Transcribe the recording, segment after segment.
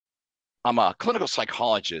I'm a clinical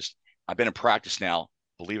psychologist. I've been in practice now,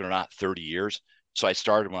 believe it or not, 30 years. So I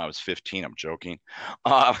started when I was 15. I'm joking.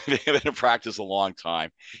 I've been in practice a long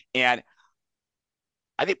time. And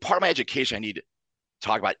I think part of my education I need to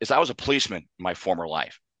talk about is I was a policeman in my former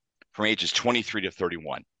life from ages 23 to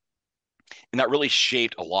 31. And that really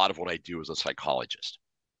shaped a lot of what I do as a psychologist.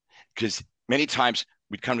 Because many times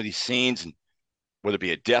we'd come to these scenes, and whether it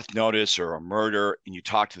be a death notice or a murder, and you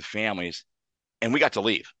talk to the families, and we got to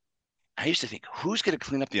leave. I used to think, who's going to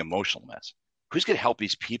clean up the emotional mess? Who's going to help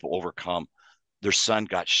these people overcome their son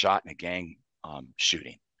got shot in a gang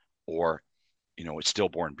shooting, or a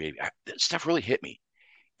stillborn baby? That stuff really hit me.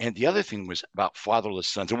 And the other thing was about fatherless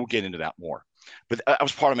sons, and we'll get into that more. But that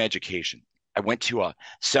was part of my education. I went to a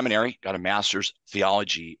seminary, got a master's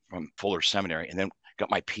theology from Fuller Seminary, and then got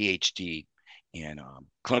my PhD in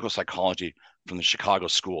clinical psychology from the Chicago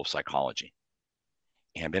School of Psychology.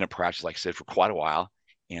 And I've been in practice, like I said, for quite a while.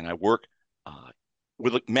 And I work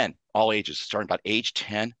with men, all ages, starting about age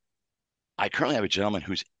 10. I currently have a gentleman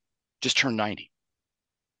who's just turned 90.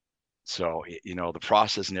 So, the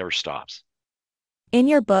process never stops. In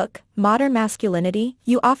your book, Modern Masculinity,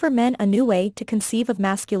 you offer men a new way to conceive of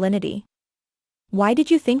masculinity. Why did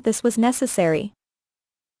you think this was necessary?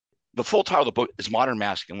 The full title of the book is Modern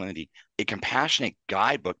Masculinity, a compassionate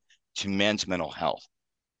guidebook to men's mental health.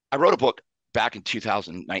 I wrote a book back in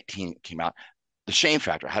 2019, it came out, The Shame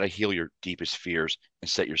Factor, How to Heal Your Deepest Fears and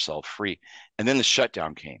Set Yourself Free. And then the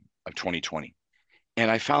shutdown came of 2020. And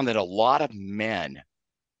I found that a lot of men,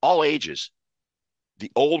 all ages,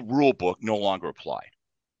 the old rule book no longer applied.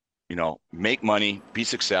 Make money, be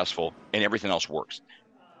successful, and everything else works.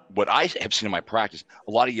 What I have seen in my practice,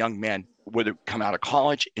 a lot of young men, whether come out of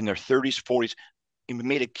college in their 30s, 40s, and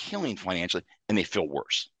made a killing financially, and they feel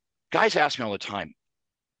worse. Guys ask me all the time,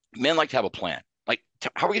 men like to have a plan. Like,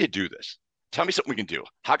 how are we going to do this? Tell me something we can do.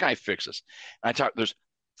 How can I fix this? And there's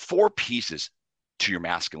four pieces to your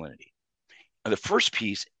masculinity. And the first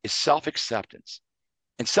piece is self-acceptance.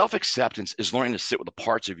 And self-acceptance is learning to sit with the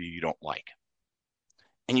parts of you don't like.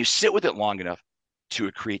 And you sit with it long enough to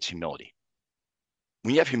it creates humility.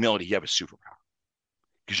 When you have humility, you have a superpower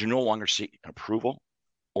because you're no longer seeking approval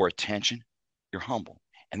or attention. You're humble.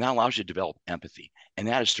 And that allows you to develop empathy. And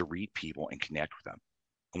that is to read people and connect with them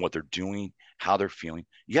and what they're doing, how they're feeling.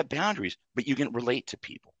 You have boundaries, but you can relate to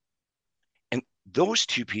people. And those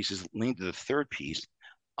two pieces lead to the third piece,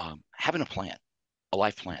 having a plan, a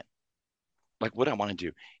life plan. Like, what do I want to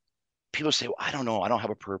do? People say, well, I don't know. I don't have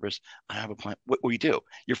a purpose. I don't have a plan. What we do?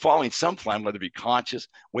 You're following some plan, whether it be conscious,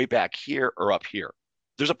 way back here or up here.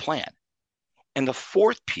 There's a plan. And the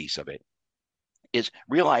fourth piece of it is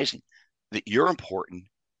realizing that you're important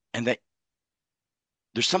and that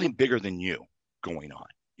there's something bigger than you going on.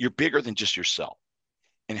 You're bigger than just yourself,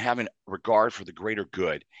 and having regard for the greater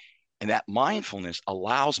good. And that mindfulness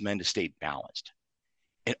allows men to stay balanced.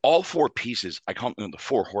 And all four pieces, I call them the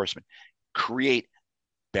four horsemen, create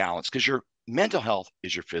balance because your mental health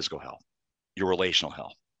is your physical health, your relational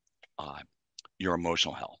health, your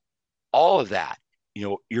emotional health, all of that.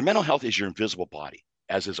 Your mental health is your invisible body,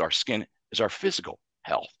 as is our skin, is our physical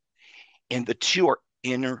health. And the two are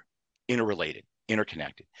interrelated,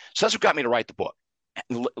 interconnected. So that's what got me to write the book.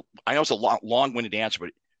 I know it's a long-winded answer,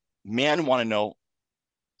 but men want to know,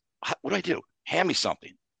 what do I do? Hand me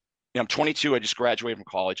something. I'm 22. I just graduated from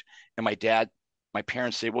college. And my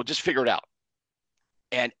parents say, well, just figure it out.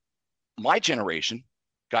 And my generation,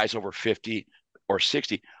 guys over 50 or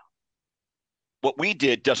 60, what we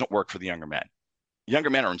did doesn't work for the younger men. Younger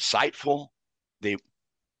men are insightful. They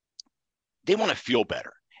want to feel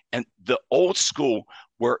better. And the old school,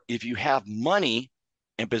 where if you have money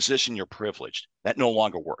and position, you're privileged, that no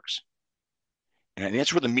longer works. And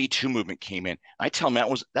that's where the Me Too movement came in. I tell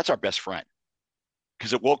men that's our best friend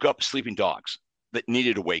because it woke up sleeping dogs that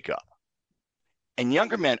needed to wake up. And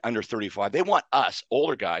younger men under 35, they want us,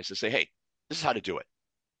 older guys, to say, hey, this is how to do it.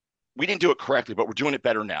 We didn't do it correctly, but we're doing it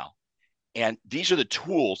better now. And these are the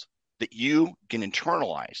tools that you can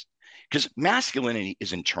internalize because masculinity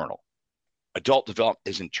is internal. Adult development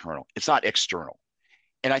is internal. It's not external.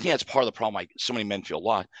 And I think that's part of the problem so many men feel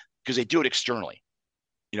lost because they do it externally.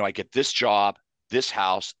 I get this job, this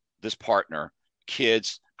house, this partner,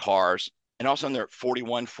 kids, cars, and all of a sudden they're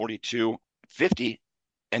 41, 42, 50,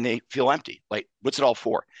 and they feel empty. Like, what's it all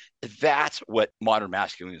for? That's what modern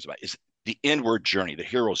masculinity is about, is the inward journey, the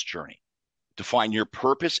hero's journey, to find your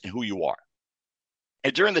purpose and who you are.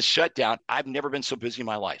 And during the shutdown, I've never been so busy in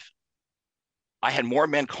my life. I had more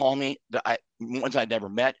men call me, ones I'd never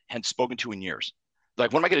met, hadn't spoken to in years. They're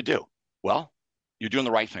like, what am I going to do? Well, you're doing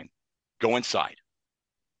the right thing. Go inside.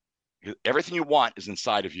 Everything you want is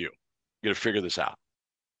inside of you. You got to figure this out.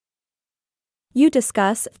 You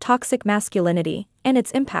discuss toxic masculinity and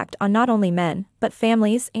its impact on not only men, but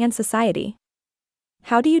families and society.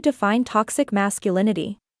 How do you define toxic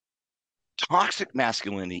masculinity? Toxic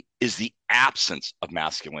masculinity is the absence of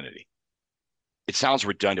masculinity. It sounds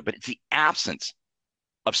redundant, but it's the absence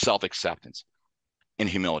of self-acceptance and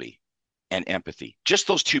humility and empathy. Just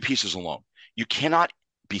those two pieces alone. You cannot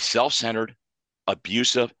be self-centered,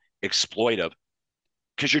 abusive, exploitive,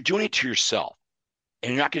 because you're doing it to yourself,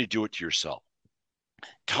 and you're not going to do it to yourself.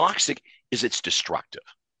 Toxic is it's destructive.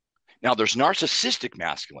 Now, there's narcissistic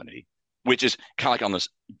masculinity, which is kind of like on this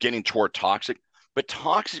getting toward toxic, but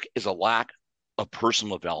toxic is a lack of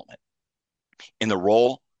personal development in the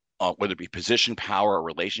role, whether it be position, power, or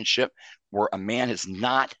relationship, where a man has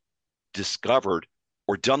not discovered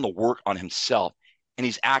or done the work on himself, and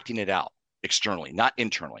he's acting it out externally, not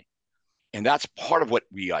internally. And that's part of what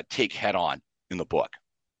we take head on in the book.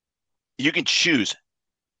 You can choose.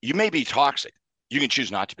 You may be toxic. You can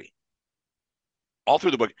choose not to be. All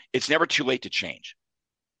through the book, it's never too late to change.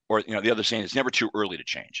 Or, the other saying, it's never too early to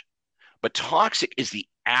change. But toxic is the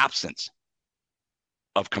absence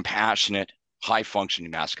of compassionate,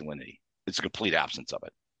 high-functioning masculinity. It's a complete absence of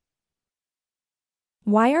it.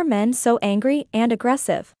 Why are men so angry and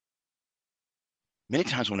aggressive? Many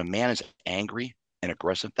times when a man is angry and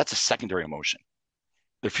aggressive, that's a secondary emotion.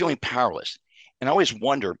 They're feeling powerless. And I always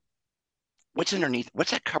wonder, what's underneath?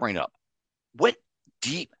 What's that covering up? What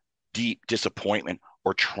deep, deep disappointment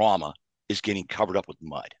or trauma is getting covered up with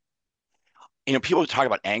mud? People talk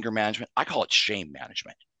about anger management. I call it shame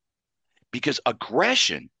management, because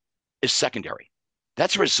aggression is secondary.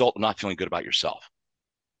 That's a result of not feeling good about yourself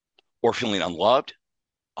or feeling unloved,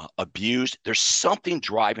 abused. There's something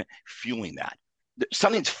driving, fueling that.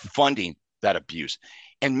 Something's funding that abuse.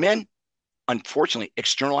 And men, unfortunately,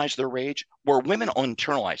 externalize their rage, where women will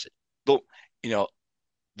internalize it.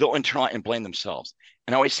 They'll internalize and blame themselves.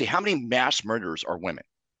 And I always say, how many mass murderers are women?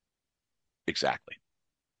 Exactly.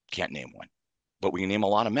 Can't name one. But we can name a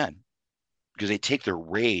lot of men, because they take their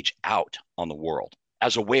rage out on the world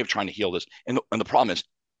as a way of trying to heal this. And the problem is,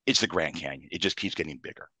 it's the Grand Canyon. It just keeps getting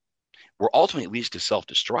bigger, where ultimately it leads to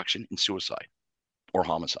self-destruction and suicide or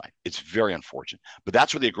homicide. It's very unfortunate. But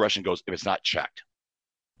that's where the aggression goes if it's not checked.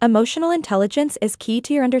 Emotional intelligence is key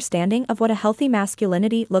to your understanding of what a healthy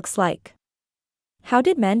masculinity looks like. How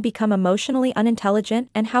did men become emotionally unintelligent,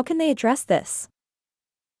 and how can they address this?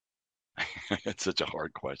 It's such a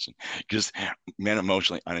hard question, because men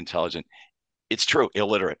emotionally unintelligent, it's true,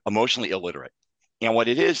 illiterate, emotionally illiterate. And what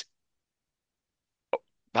it is,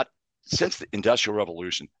 but since the Industrial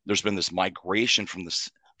Revolution, there's been this migration from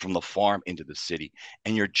the farm into the city,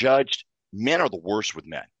 and you're judged. Men are the worst with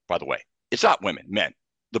men, by the way. It's not women, men.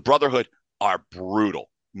 The brotherhood are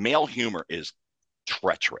brutal. Male humor is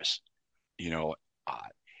treacherous.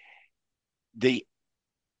 The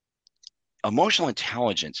emotional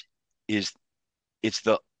intelligence is it's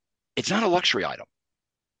not a luxury item.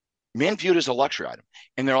 Men view it as a luxury item,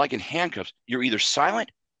 and they're like in handcuffs. You're either silent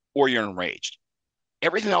or you're enraged.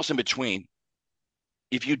 Everything else in between,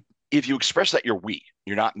 if you express that you're weak,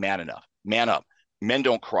 you're not man enough. Man up. Men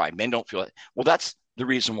don't cry. Men don't feel it. Well, that's the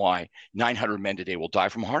reason why 900 men today will die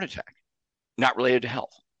from a heart attack, not related to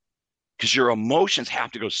health, because your emotions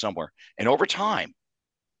have to go somewhere, and over time,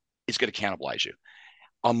 it's going to cannibalize you.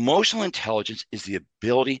 Emotional intelligence is the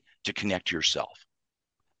ability to connect to yourself,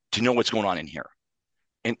 to know what's going on in here.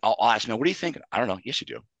 And I'll ask, man, what are you thinking? I don't know. Yes, you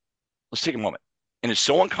do. Let's take a moment. And it's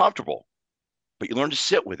so uncomfortable, but you learn to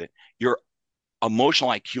sit with it. Your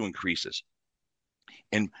emotional IQ increases.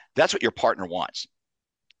 And that's what your partner wants,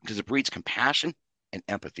 because it breeds compassion and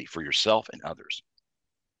empathy for yourself and others.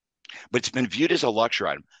 But it's been viewed as a luxury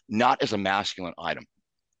item, not as a masculine item.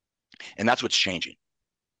 And that's what's changing.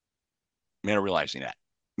 Men are realizing that.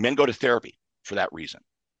 Men go to therapy for that reason.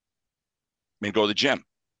 Men go to the gym.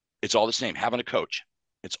 It's all the same. Having a coach,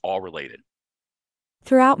 it's all related.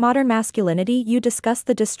 Throughout modern masculinity, you discuss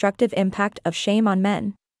the destructive impact of shame on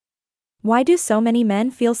men. Why do so many men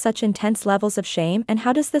feel such intense levels of shame, and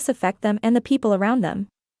how does this affect them and the people around them?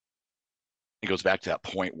 It goes back to that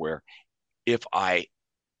point where if I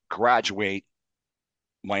graduate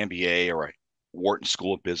my MBA, or I Wharton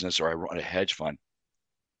School of Business, or I run a hedge fund,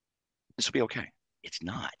 this will be okay. It's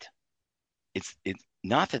not. It's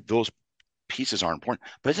not that those pieces aren't important,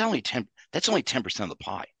 but it's only 10. That's only 10% of the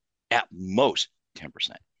pie, at most 10%.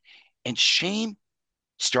 And shame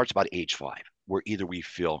starts about age 5, where either we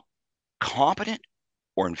feel competent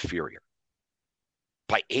or inferior.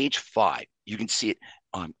 By age 5, you can see it.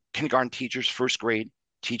 Kindergarten teachers, first grade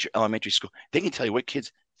teacher, elementary school, they can tell you what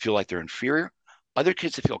kids feel like they're inferior. Other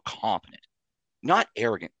kids that feel competent, not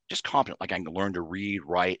arrogant, just competent, like I can learn to read,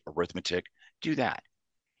 write, arithmetic, do that.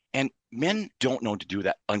 And men don't know to do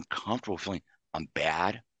that uncomfortable feeling. I'm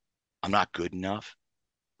bad. I'm not good enough.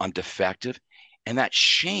 I'm defective. And that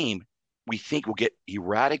shame we think will get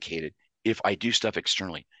eradicated if I do stuff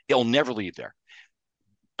externally. It'll never leave there.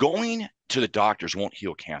 Going to the doctors won't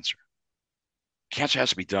heal cancer. Cancer has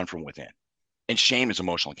to be done from within. And shame is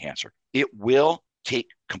emotional cancer. It will take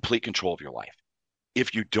complete control of your life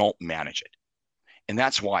if you don't manage it. And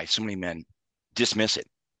that's why so many men dismiss it.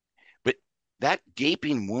 But that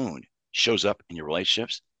gaping wound shows up in your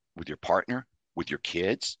relationships with your partner, with your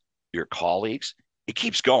kids, your colleagues. It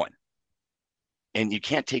keeps going. And you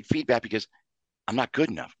can't take feedback because I'm not good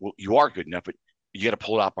enough. Well, you are good enough, but you got to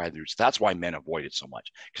pull it out by the roots. That's why men avoid it so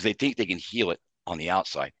much because they think they can heal it on the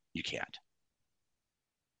outside. You can't.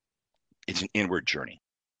 It's an inward journey.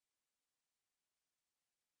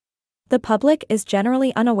 The public is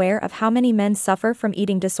generally unaware of how many men suffer from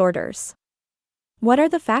eating disorders. What are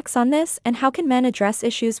the facts on this, and how can men address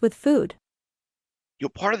issues with food?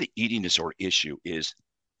 Part of the eating disorder issue is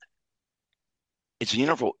it's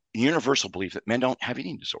a universal belief that men don't have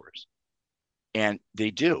eating disorders. And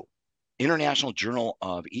they do. International Journal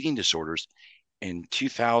of Eating Disorders in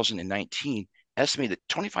 2019 estimated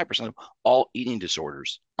that 25% of all eating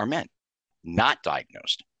disorders are men, not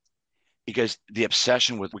diagnosed. Because the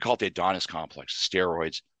obsession with, we call it the Adonis complex,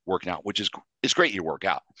 steroids, working out, which is it's great you work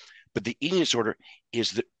out. But the eating disorder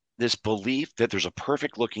is this belief that there's a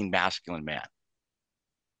perfect looking masculine man.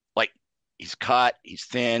 Like he's cut, he's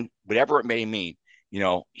thin, whatever it may mean,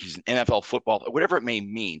 he's an NFL football, whatever it may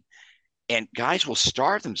mean. And guys will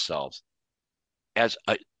starve themselves as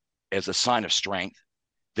a sign of strength,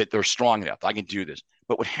 that they're strong enough. I can do this.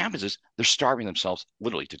 But what happens is they're starving themselves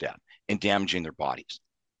literally to death and damaging their bodies.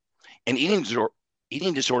 And eating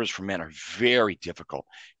disorders for men are very difficult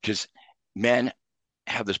because men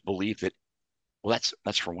have this belief that, well,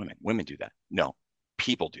 that's for women. Women do that. No,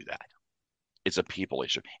 people do that. It's a people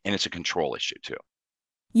issue, and it's a control issue too.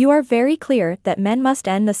 You are very clear that men must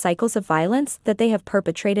end the cycles of violence that they have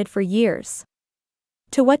perpetrated for years.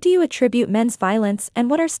 To what do you attribute men's violence, and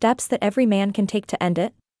what are steps that every man can take to end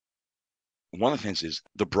it? One of the things is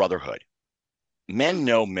the brotherhood. Men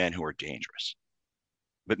know men who are dangerous,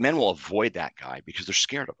 but men will avoid that guy because they're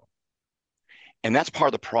scared of him. And that's part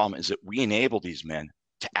of the problem, is that we enable these men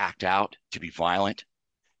to act out, to be violent,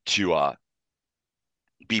 to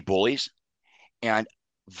be bullies. And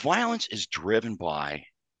violence is driven by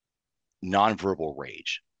nonverbal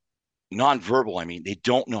rage. Nonverbal, I mean, they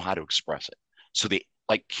don't know how to express it. So they,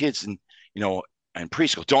 like kids in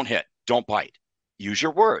preschool, don't hit, don't bite, use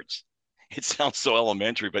your words. It sounds so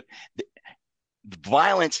elementary, but the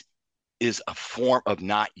violence is a form of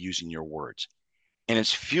not using your words. And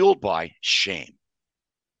it's fueled by shame.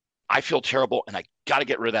 I feel terrible and I got to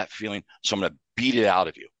get rid of that feeling. So I'm going to beat it out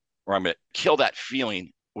of you, or I'm going to kill that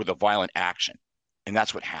feeling with a violent action. And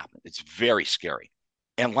that's what happened. It's very scary.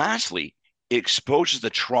 And lastly, it exposes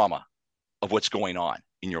the trauma of what's going on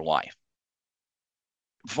in your life.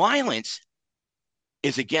 Violence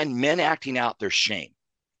is, again, men acting out their shame.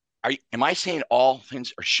 Am I saying all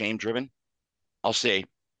things are shame driven? I'll say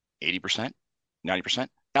 80%, 90%.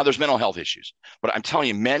 Now there's mental health issues, but I'm telling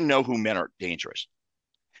you, men know who men are dangerous.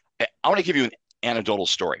 I want to give you an anecdotal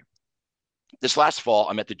story. This last fall,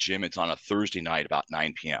 I'm at the gym. It's on a Thursday night about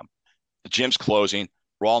 9 p.m. The gym's closing.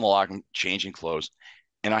 We're all in the locker room changing clothes.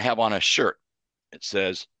 And I have on a shirt. It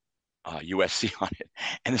says USC on it.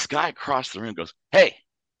 And this guy across the room goes, "Hey,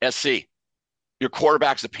 SC, your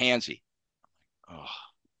quarterback's a pansy." Oh.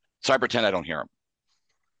 So I pretend I don't hear him.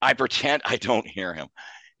 I pretend I don't hear him.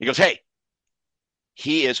 He goes, "Hey,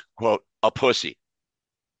 he is, quote, a pussy."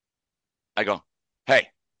 I go, "Hey,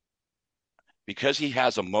 because he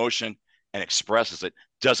has emotion and expresses it,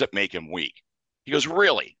 does it make him weak?" He goes,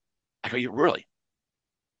 "Really?" I go, "You really?"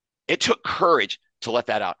 It took courage to let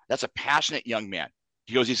that out. That's a passionate young man.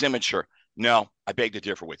 He goes, "He's immature." No, I beg to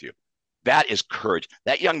differ with you. That is courage.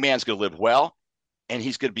 That young man's going to live well, and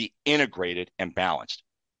he's going to be integrated and balanced.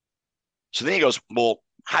 So then he goes, "Well,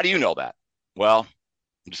 how do you know that?" "Well,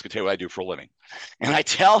 I'm just going to tell you what I do for a living." And I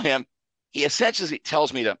tell him, he essentially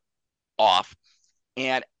tells me to off.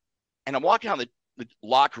 And I'm walking out the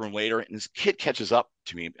locker room later, and this kid catches up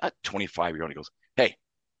to me, a 25-year-old. He goes, "Hey,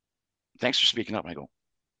 thanks for speaking up." And I go,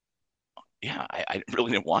 "Yeah, I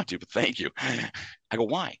really didn't want to, but thank you." I go,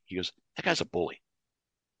 "Why?" He goes, "That guy's a bully.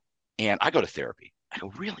 And I go to therapy." I go,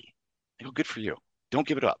 "Really?" I go, "Good for you. Don't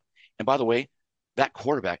give it up. And by the way, that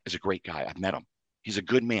quarterback is a great guy. I've met him. He's a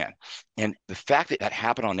good man." And the fact that that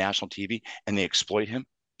happened on national TV and they exploit him,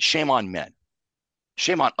 shame on men.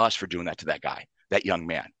 Shame on us for doing that to that guy, that young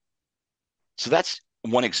man. So that's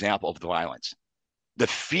one example of the violence. The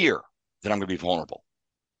fear that I'm going to be vulnerable.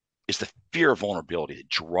 It's the fear of vulnerability that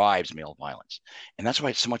drives male violence. And that's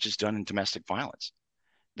why so much is done in domestic violence.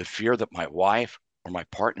 The fear that my wife or my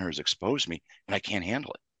partner has exposed me and I can't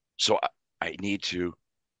handle it. So I need to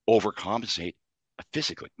overcompensate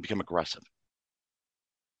physically and become aggressive.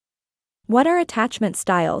 What are attachment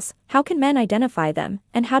styles? How can men identify them?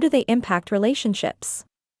 And how do they impact relationships?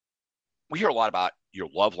 We hear a lot about your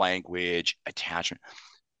love language, attachment.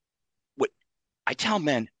 What I tell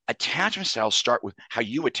men, attachment styles start with how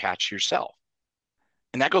you attach to yourself.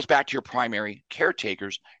 And that goes back to your primary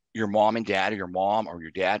caretakers, your mom and dad, or your mom or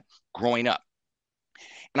your dad growing up.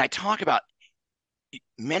 And I talk about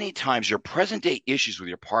many times your present day issues with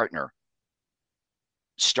your partner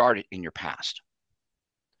started in your past.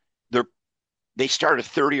 They're, they started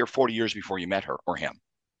 30 or 40 years before you met her or him.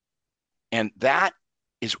 And that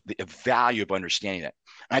is the value of understanding that.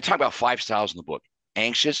 And I talk about 5 styles in the book: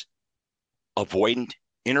 anxious, avoidant,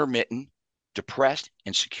 intermittent, depressed,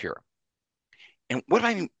 and secure. And what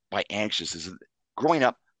I mean by anxious is that growing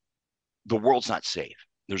up, the world's not safe.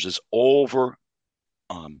 There's this over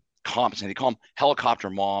compensating. They call them helicopter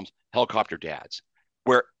moms, helicopter dads,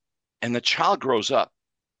 where, and the child grows up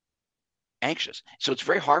anxious. So it's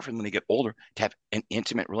very hard for them when they get older to have an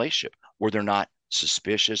intimate relationship where they're not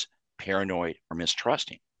suspicious, paranoid, or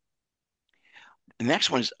mistrusting. The next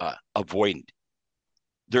one is avoidant.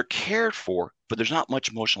 They're cared for, but there's not much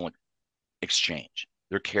emotional exchange.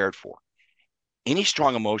 They're cared for. Any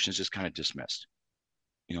strong emotions is kind of dismissed.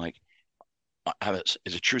 You know, like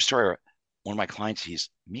is a true story. One of my clients, he's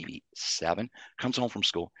maybe 7, comes home from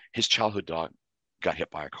school. His childhood dog got hit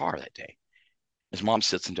by a car that day. His mom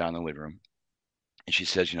sits him down in the living room and she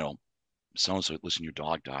says, so-and-so, listen, your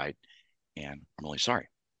dog died and I'm really sorry.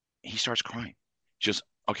 And he starts crying. She goes,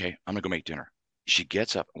 okay, I'm gonna go make dinner. She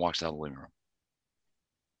gets up and walks out of the living room.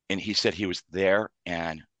 And he said he was there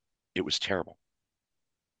and it was terrible.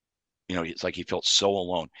 It's like he felt so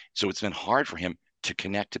alone. So it's been hard for him to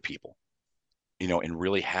connect to people, and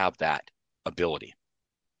really have that ability,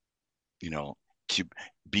 to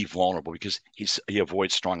be vulnerable because he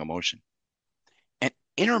avoids strong emotion. And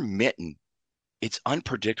intermittent, it's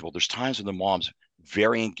unpredictable. There's times when the mom's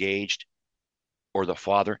very engaged or the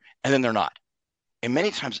father, and then they're not. And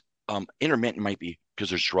many times, intermittent might be because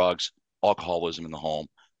there's drugs, alcoholism in the home,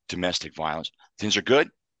 domestic violence. Things are good,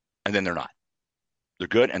 and then they're not. They're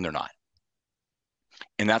good, and they're not.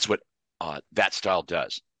 And that's what that style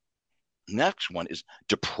does. Next one is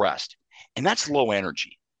depressed, and that's low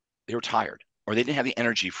energy. They were tired, or they didn't have the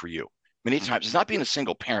energy for you. Many times, it's not being a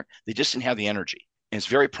single parent; they just didn't have the energy, and it's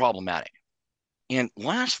very problematic. And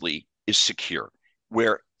lastly, is secure,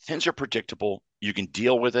 where things are predictable. You can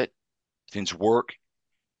deal with it. Things work,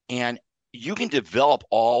 and you can develop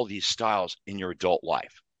all these styles in your adult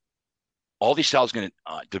life. All these styles are going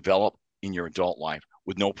to develop in your adult life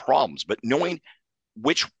with no problems. But knowing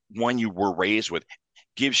which one you were raised with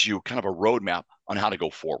gives you kind of a roadmap on how to go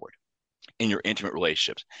forward in your intimate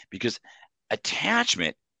relationships, because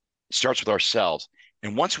attachment starts with ourselves.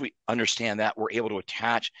 And once we understand that, we're able to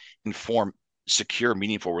attach and form secure,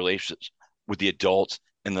 meaningful relationships with the adults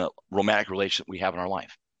and the romantic relationship we have in our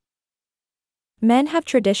life. Men have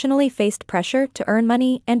traditionally faced pressure to earn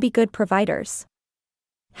money and be good providers.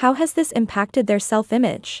 How has this impacted their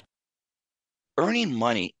self-image? Earning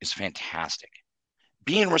money is fantastic.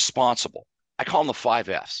 Being responsible, I call them the 5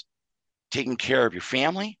 F's: taking care of your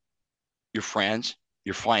family, your friends,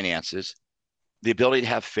 your finances, the ability to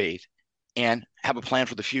have faith, and have a plan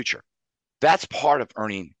for the future. That's part of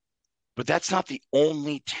earning, but that's not the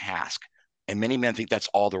only task. And many men think that's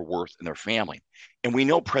all they're worth in their family. And we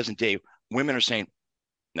know present day women are saying,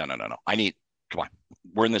 no, no, no, no. Come on,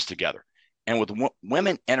 we're in this together. And with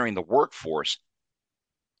women entering the workforce,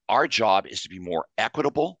 our job is to be more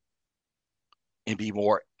equitable and be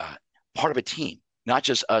more part of a team, not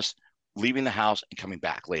just us leaving the house and coming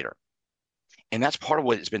back later. And that's part of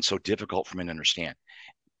what has been so difficult for men to understand.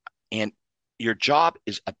 And your job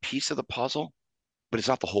is a piece of the puzzle, but it's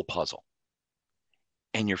not the whole puzzle.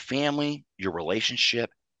 And your family, your relationship,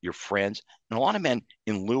 your friends, and a lot of men,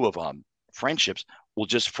 in lieu of friendships, will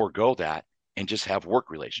just forego that and just have work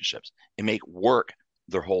relationships and make work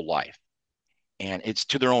their whole life. And it's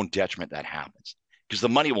to their own detriment that happens, because the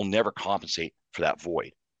money will never compensate for that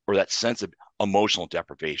void or that sense of emotional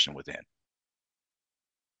deprivation within.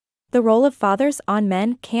 The role of fathers on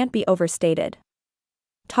men can't be overstated.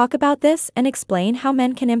 Talk about this and explain how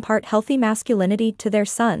men can impart healthy masculinity to their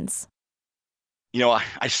sons.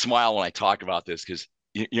 I smile when I talk about this because,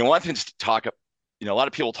 one of the things to talk about, a lot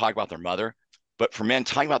of people talk about their mother, but for men,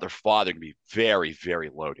 talking about their father can be very, very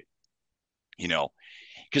loaded,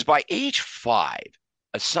 because by age 5,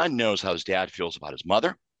 A son knows how his dad feels about his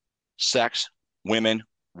mother, sex, women,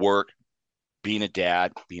 work, being a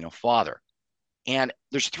dad, being a father. And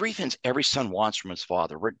there's three things every son wants from his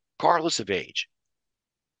father, regardless of age.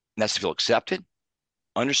 And that's to feel accepted,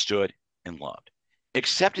 understood, and loved.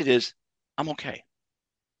 Accepted is, I'm okay.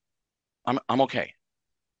 I'm okay.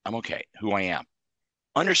 I'm okay. Who I am.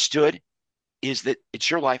 Understood is that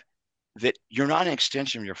it's your life, that you're not an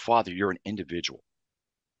extension of your father, you're an individual.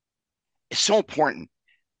 It's so important.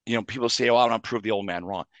 People say, oh, I want to prove the old man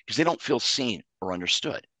wrong because they don't feel seen or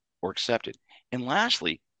understood or accepted. And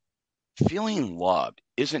lastly, feeling loved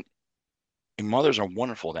isn't, and mothers are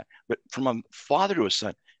wonderful at that, but from a father to a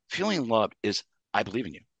son, feeling loved is, I believe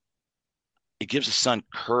in you. It gives a son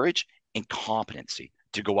courage and competency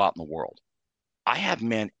to go out in the world. I have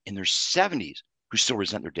men in their 70s who still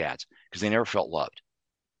resent their dads because they never felt loved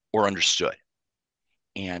or understood.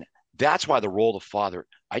 And that's why the role of the father,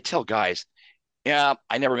 I tell guys, yeah,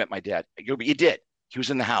 I never met my dad. I go, but you did. He was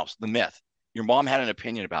in the house, the myth. Your mom had an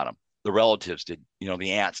opinion about him. The relatives did,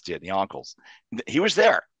 the aunts did, the uncles. He was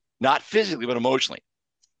there, not physically, but emotionally.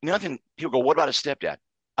 Nothing. People go, what about a stepdad?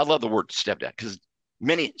 I love the word stepdad because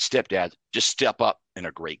many stepdads just step up and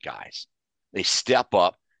are great guys. They step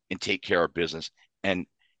up and take care of business. And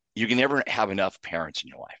you can never have enough parents in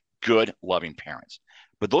your life, good, loving parents.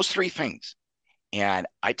 But those three things, and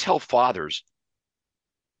I tell fathers,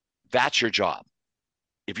 that's your job.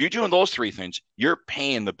 If you're doing those three things, you're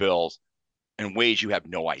paying the bills in ways you have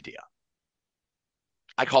no idea.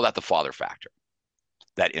 I call that the father factor,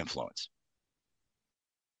 that influence.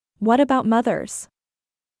 What about mothers?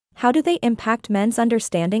 How do they impact men's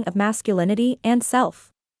understanding of masculinity and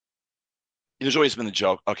self? There's always been the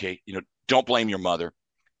joke, okay, don't blame your mother.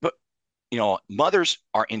 But, mothers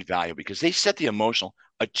are invaluable because they set the emotional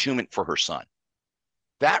attunement for her son.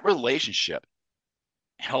 That relationship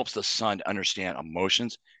helps the son to understand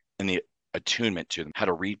emotions and the attunement to them, how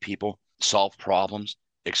to read people, solve problems,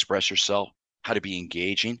 express yourself, how to be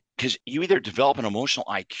engaging. Because you either develop an emotional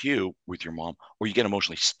IQ with your mom or you get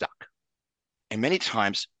emotionally stuck. And many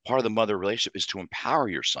times, part of the mother relationship is to empower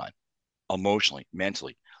your son emotionally,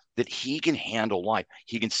 mentally, that he can handle life.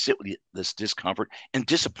 He can sit with this discomfort and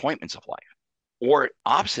disappointments of life. Or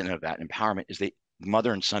opposite of that empowerment is the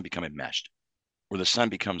mother and son become enmeshed, where the son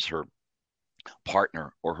becomes her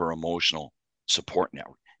partner or her emotional support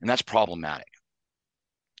network. And that's problematic.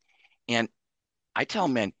 And I tell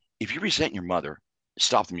men, if you resent your mother,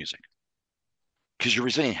 stop the music because you're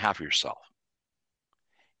resenting half of yourself.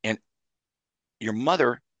 And your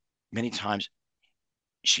mother, many times,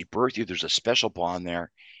 she birthed you. There's a special bond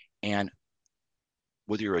there. And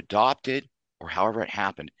whether you're adopted or however it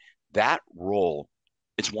happened, that role,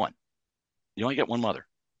 it's one. You only get one mother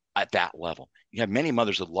at that level. You have many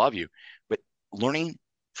mothers that love you, but learning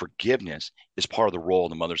forgiveness is part of the role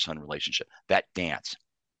of the mother-son relationship, that dance.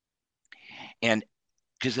 And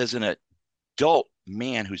because as an adult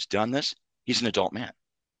man who's done this, he's an adult man.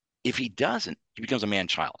 If he doesn't, he becomes a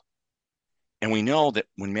man-child. And we know that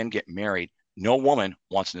when men get married, no woman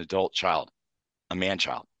wants an adult child, a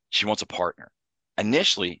man-child. She wants a partner.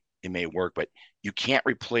 Initially, it may work, but you can't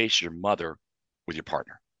replace your mother with your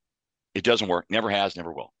partner. It doesn't work, never has,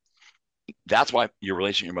 never will. That's why your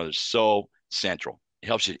relationship with your mother is so central. It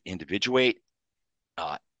helps you individuate,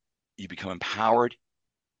 you become empowered,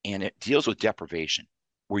 and it deals with deprivation,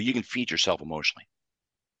 where you can feed yourself emotionally,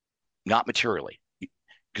 not materially.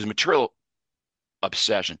 Because material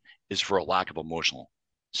obsession is for a lack of emotional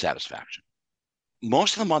satisfaction.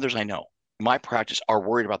 Most of the mothers I know in my practice are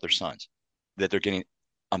worried about their sons, that they're getting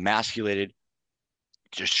emasculated,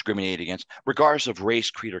 discriminated against, regardless of race,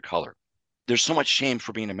 creed, or color. There's so much shame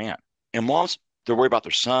for being a man. And moms, they're worried about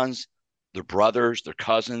their sons, their brothers, their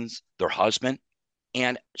cousins, their husband.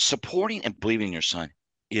 And supporting and believing in your son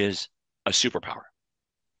is a superpower.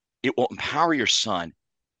 It will empower your son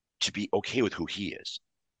to be okay with who he is.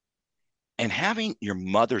 And having your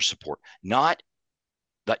mother's support, not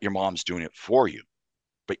that your mom's doing it for you,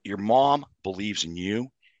 but your mom believes in you,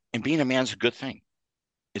 and being a man's a good thing.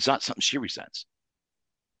 It's not something she resents.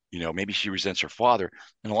 Maybe she resents her father,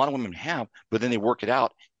 and a lot of women have, but then they work it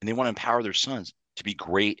out and they want to empower their sons to be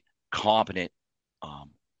great, competent,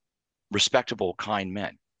 respectable, kind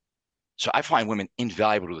men. So I find women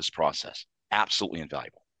invaluable to this process, absolutely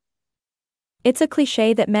invaluable. It's a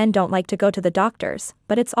cliche that men don't like to go to the doctors,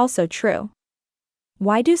 but it's also true.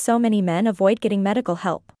 Why do so many men avoid getting medical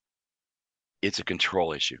help? It's a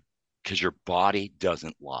control issue because your body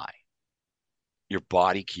doesn't lie. Your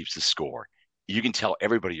body keeps the score. You can tell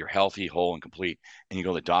everybody you're healthy, whole, and complete, and you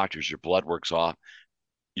go to the doctors, your blood work's off,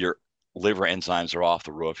 your liver enzymes are off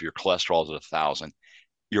the roof, your cholesterol's at 1,000.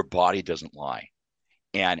 Your body doesn't lie.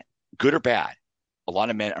 And good or bad, a lot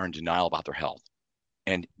of men are in denial about their health.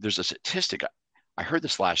 And there's a statistic. I heard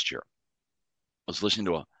this last year. I was listening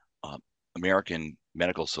to a American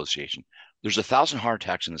Medical Association. There's 1,000 heart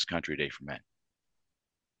attacks in this country a day for men.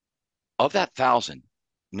 Of that 1,000,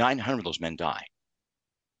 900 of those men die.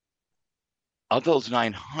 Of those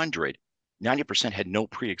 900, 90% had no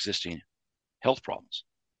pre-existing health problems.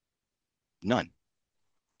 None.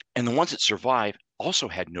 And the ones that survived also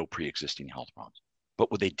had no pre-existing health problems. But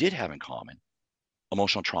what they did have in common,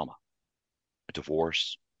 emotional trauma, a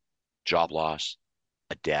divorce, job loss,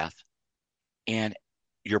 a death, and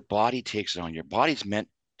your body takes it on. Your body's meant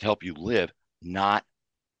to help you live, not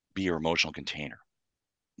be your emotional container.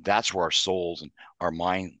 That's where our souls and our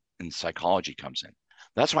mind and psychology comes in.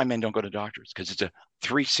 That's why men don't go to doctors, because it's a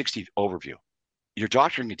 360 overview. Your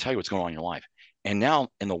doctor can tell you what's going on in your life. And now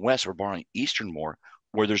in the West, we're borrowing Eastern more,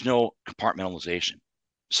 where there's no compartmentalization.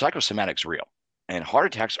 Psychosomatic's real, and heart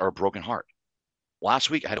attacks are a broken heart. Last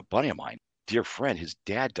week, I had a buddy of mine, dear friend, his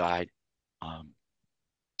dad died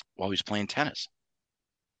while he was playing tennis.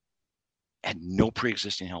 Had no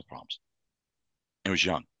pre-existing health problems. And was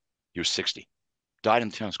young. He was 60. Died on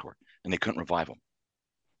the tennis court, and they couldn't revive him.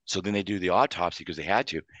 So then they do the autopsy because they had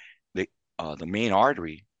to. The main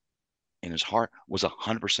artery in his heart was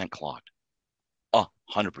 100% clogged.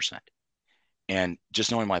 100%. And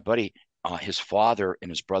just knowing my buddy, his father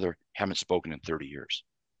and his brother haven't spoken in 30 years.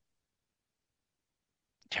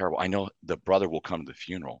 Terrible. I know the brother will come to the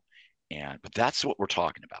funeral, but that's what we're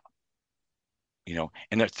talking about.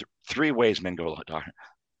 And there's three ways men go to the doctor.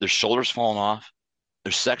 Their shoulders falling off,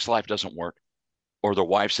 their sex life doesn't work, or their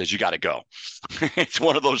wife says, you got to go. It's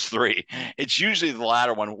one of those three. It's usually the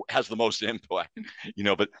latter one has the most input,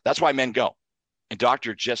 but that's why men go. And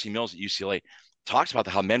Dr. Jesse Mills at UCLA talks about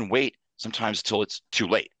how men wait sometimes till it's too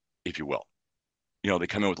late, if you will. They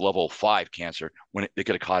come in with level 5 cancer when they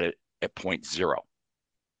could have caught it at 0.0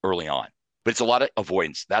 early on. But it's a lot of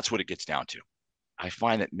avoidance. That's what it gets down to. I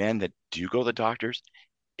find that men that do go to the doctors,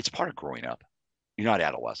 it's part of growing up. You're not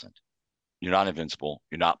adolescent. You're not invincible.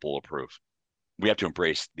 You're not bulletproof. We have to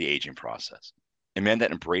embrace the aging process. And men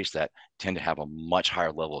that embrace that tend to have a much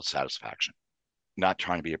higher level of satisfaction, not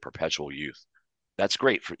trying to be a perpetual youth. That's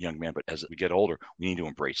great for young men, but as we get older, we need to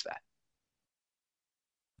embrace that.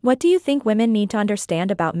 What do you think women need to understand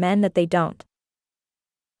about men that they don't?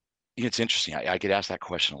 It's interesting. I get asked that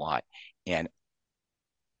question a lot. And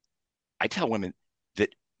I tell women that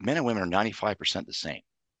men and women are 95% the same.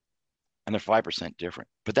 And they're 5% different.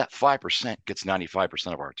 But that 5% gets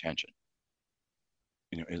 95% of our attention.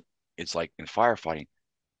 It's like in firefighting,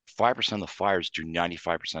 5% of the fires do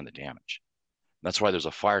 95% of the damage. That's why there's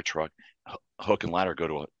a fire truck, hook and ladder go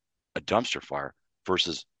to a dumpster fire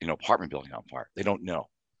versus apartment building on fire. They don't know.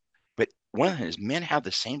 But one of the things is men have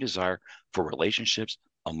the same desire for relationships,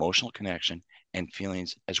 emotional connection, and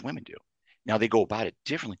feelings as women do. Now they go about it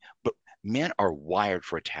differently, but men are wired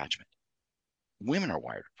for attachment. Women are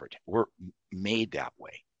wired for attachment. We're made that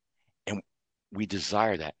way. And we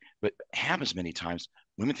desire that. But it happens many times,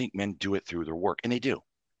 women think men do it through their work, and they do.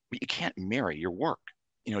 But you can't marry your work.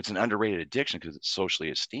 It's an underrated addiction because it's socially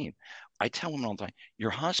esteemed. I tell women all the time,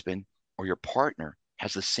 your husband or your partner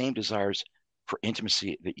has the same desires for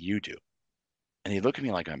intimacy that you do. And they look at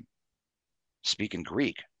me like I'm speaking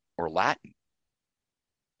Greek or Latin.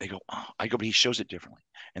 They go, oh, I go, but he shows it differently.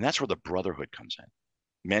 And that's where the brotherhood comes in.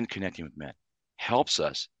 Men connecting with men helps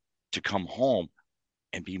us to come home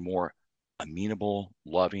and be more amenable,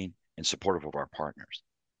 loving, and supportive of our partners,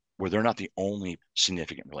 where they're not the only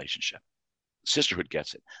significant relationship. Sisterhood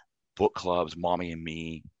gets it. Book clubs, mommy and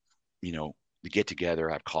me, we get together,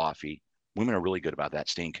 have coffee. Women are really good about that,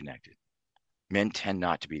 staying connected. Men tend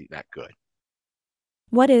not to be that good.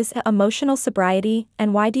 What is emotional sobriety,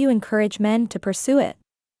 and why do you encourage men to pursue it?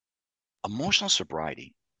 Emotional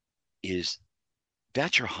sobriety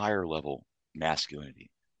that's your higher level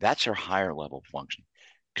masculinity. That's your higher level function.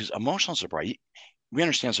 Because emotional sobriety, we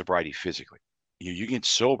understand sobriety physically. You get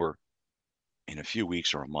sober in a few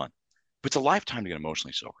weeks or a month, but it's a lifetime to get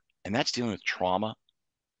emotionally sober. And that's dealing with trauma,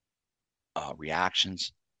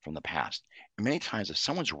 reactions from the past. And many times, if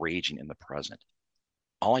someone's raging in the present,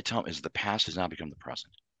 all I tell them is the past has now become the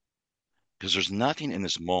present. Because there's nothing in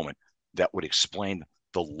this moment that would explain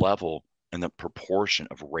the level and the proportion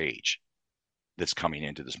of rage that's coming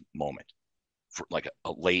into this moment. For like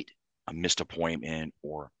a missed appointment,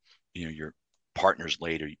 or your partner's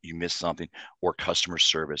late, or you missed something, or customer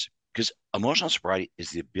service. Because emotional sobriety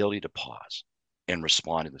is the ability to pause and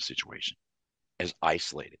respond to the situation as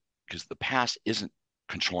isolated, because the past isn't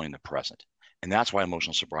controlling the present. And that's why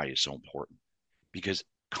emotional sobriety is so important, because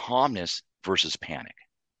calmness versus panic.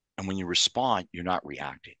 And when you respond, you're not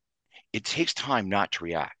reacting. It takes time not to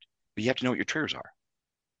react, but you have to know what your triggers are.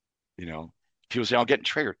 You know, people say, I'm getting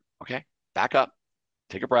triggered. Okay, back up,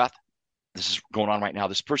 take a breath. This is going on right now.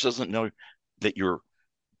 This person doesn't know that you're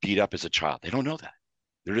beat up as a child. They don't know that.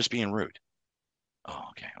 They're just being rude. Oh,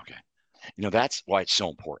 okay, okay. That's why it's so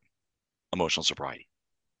important. Emotional sobriety.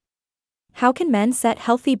 How can men set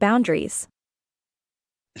healthy boundaries?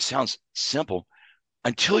 It sounds simple.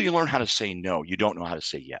 Until you learn how to say no, you don't know how to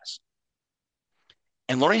say yes.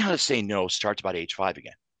 And learning how to say no starts about age 5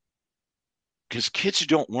 again. Because kids who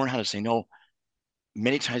don't learn how to say no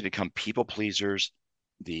many times become people pleasers,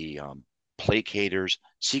 the placaters,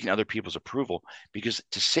 seeking other people's approval. Because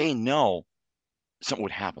to say no, something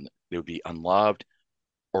would happen. They would be unloved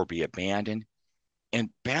or be abandoned. And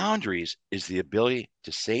boundaries is the ability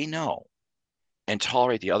to say no and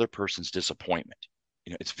tolerate the other person's disappointment.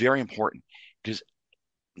 It's very important because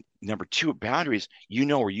number two, boundaries,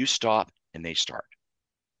 where you stop and they start.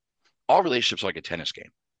 All relationships are like a tennis game.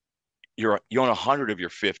 You own 100 of your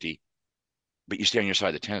 50, but you stay on your side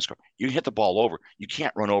of the tennis court. You can hit the ball over. You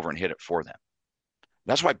can't run over and hit it for them.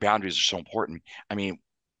 That's why boundaries are so important. I mean,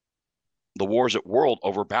 the wars at world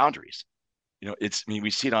over boundaries. We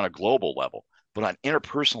see it on a global level, but on an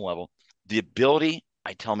interpersonal level, the ability,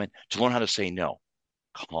 I tell men, to learn how to say no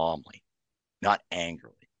calmly, not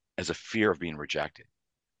angrily, as a fear of being rejected,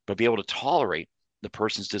 but be able to tolerate the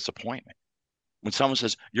person's disappointment. When someone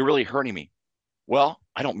says, you're really hurting me, well,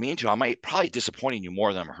 I don't mean to. I might probably disappointing you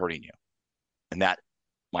more than I'm hurting you. And that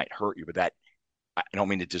might hurt you, but I don't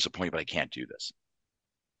mean to disappoint you, but I can't do this.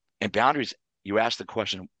 And boundaries, you ask the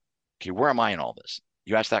question, okay, where am I in all this?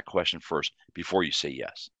 You ask that question first before you say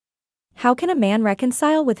yes. How can a man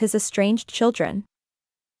reconcile with his estranged children?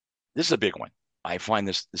 This is a big one. I find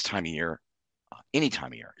this time of year, any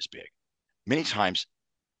time of year is big. Many times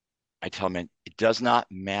I tell men, it does not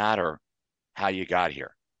matter how you got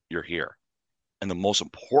here. You're here. And the most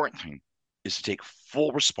important thing is to take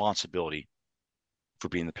full responsibility for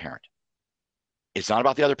being the parent. It's not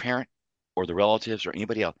about the other parent or the relatives or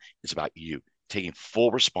anybody else. It's about you taking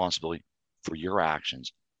full responsibility for your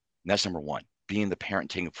actions. And that's number one, being the parent,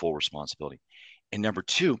 taking full responsibility. And number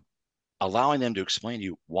two, allowing them to explain to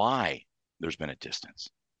you why there's been a distance,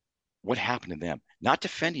 what happened to them, not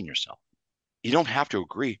defending yourself. You don't have to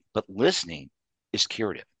agree, but listening is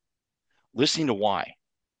curative. Listening to why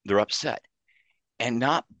they're upset and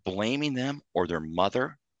not blaming them or their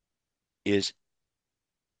mother is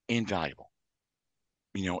invaluable.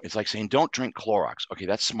 It's like saying, don't drink Clorox. Okay,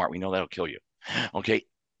 that's smart. We know that'll kill you. Okay,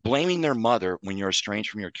 blaming their mother when you're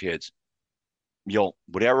estranged from your kids,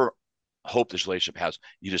 whatever hope this relationship has,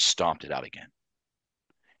 you just stomped it out again.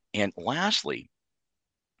 And lastly,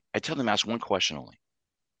 I tell them ask one question only.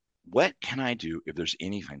 What can I do if there's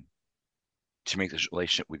anything to make this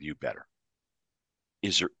relationship with you better?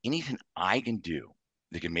 Is there anything I can do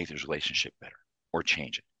that can make this relationship better or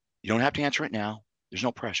change it? You don't have to answer it now. There's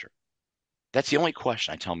no pressure. That's the only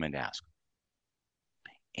question I tell men to ask.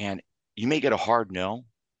 And you may get a hard no,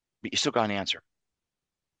 but you still got an answer.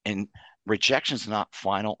 And rejection is not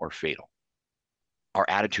final or fatal. Our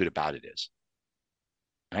attitude about it is.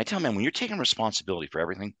 And I tell men, when you're taking responsibility for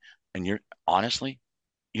everything and you're honestly,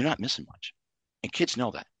 you're not missing much. And kids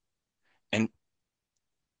know that. And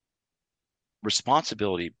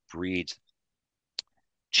responsibility breeds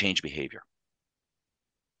change behavior.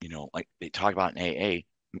 Like they talk about in AA,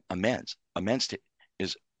 amends.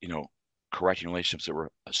 Is, correcting relationships that were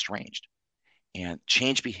estranged. And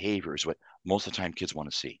change behavior is what most of the time kids want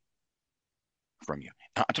to see from you.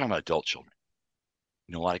 I'm talking about adult children.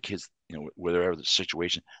 A lot of kids, whatever the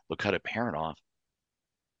situation, they'll cut a parent off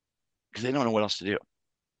because they don't know what else to do.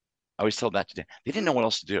 I always tell that to them. They didn't know what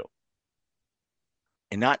else to do.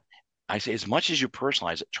 And I say, as much as you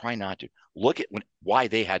personalize it, try not to. Look at why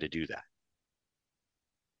they had to do that.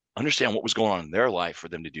 Understand what was going on in their life for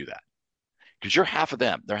them to do that. Because you're half of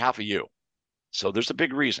them, they're half of you. So there's a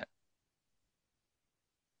big reason.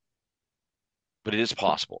 But it is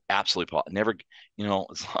possible, absolutely possible. Never,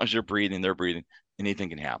 as long as you're breathing, they're breathing, anything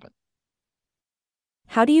can happen.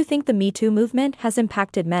 How do you think the Me Too movement has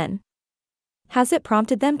impacted men? Has it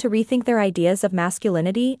prompted them to rethink their ideas of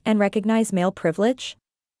masculinity and recognize male privilege?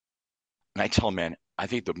 And I tell men, I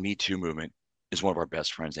think the Me Too movement is one of our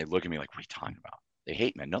best friends. They look at me like, what are you talking about? They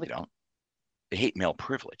hate men. No, they don't. They hate male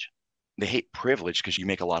privilege. They hate privilege because you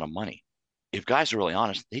make a lot of money. If guys are really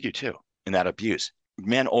honest, they do too. And that abuse.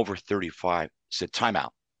 Men over 35 said, time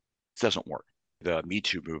out. This doesn't work. The Me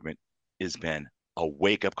Too movement has been a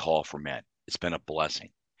wake-up call for men. It's been a blessing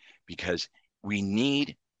because we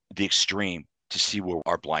need the extreme to see where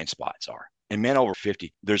our blind spots are. And men over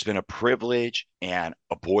 50, there's been a privilege and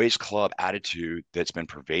a boys club attitude that's been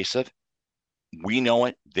pervasive. We know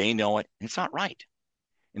it, they know it, and it's not right.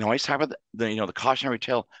 I always talk about the cautionary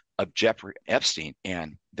tale of Jeffrey Epstein,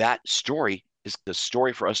 and that story is the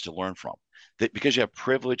story for us to learn from. That because you have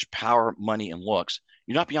privilege, power, money, and looks,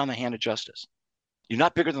 you're not beyond the hand of justice. You're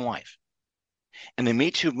not bigger than life. And the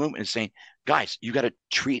Me Too movement is saying, guys, you got to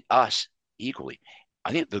treat us equally.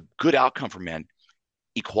 I think the good outcome for men,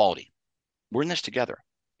 equality. We're in this together.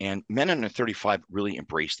 And men under 35 really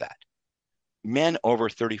embrace that. Men over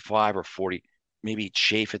 35 or 40 maybe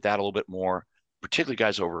chafe at that a little bit more, particularly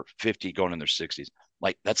guys over 50 going in their 60s.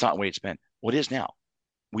 Like, that's not the way it's been. Well, it is now.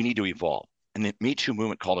 We need to evolve. And the Me Too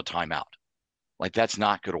movement called a timeout. Like, that's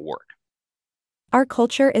not going to work. Our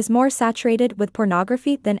culture is more saturated with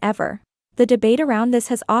pornography than ever. The debate around this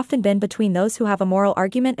has often been between those who have a moral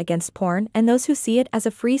argument against porn and those who see it as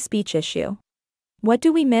a free speech issue. What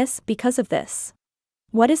do we miss because of this?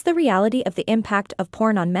 What is the reality of the impact of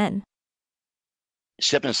porn on men?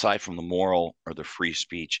 Stepping aside from the moral or the free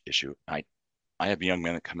speech issue, I have young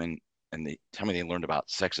men that come in and they tell me they learned about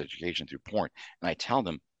sex education through porn. And I tell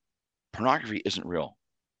them pornography isn't real.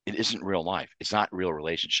 It isn't real life. It's not real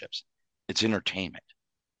relationships. It's entertainment.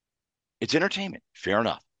 It's entertainment, fair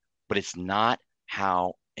enough, but it's not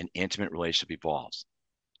how an intimate relationship evolves.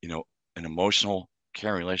 An emotional,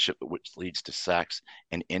 caring relationship which leads to sex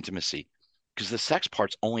and intimacy, because the sex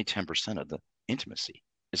part's only 10% of the intimacy.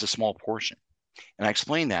 It's a small portion. And I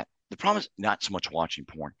explain that the problem is not so much watching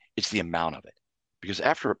porn, it's the amount of it. Because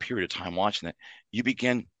after a period of time watching it, you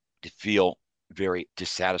begin to feel very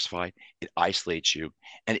dissatisfied. It isolates you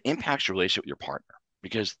and it impacts your relationship with your partner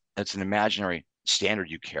because that's an imaginary standard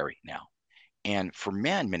you carry now. And for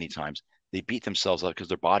men, many times they beat themselves up because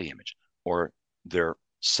their body image or their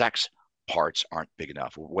sex parts aren't big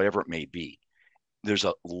enough or whatever it may be. There's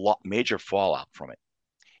a major fallout from it.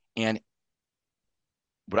 And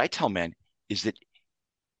what I tell men is that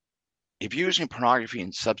if you're using pornography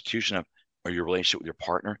in substitution of or your relationship with your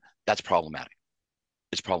partner, that's problematic.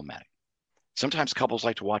 It's problematic. Sometimes couples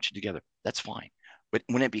like to watch it together. That's fine. But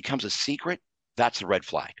when it becomes a secret, that's the red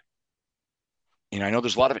flag. I know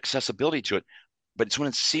there's a lot of accessibility to it, but it's when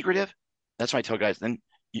it's secretive. That's why I tell guys, then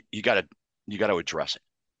you gotta address it.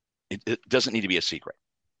 It doesn't need to be a secret.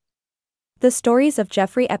 The stories of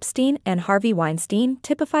Jeffrey Epstein and Harvey Weinstein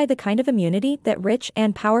typify the kind of immunity that rich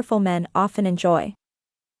and powerful men often enjoy.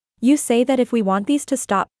 You say that if we want these to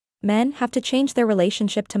stop, men have to change their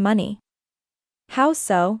relationship to money. How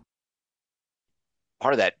so?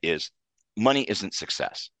 Part of that is money isn't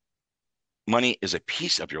success. Money is a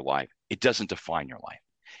piece of your life. It doesn't define your life.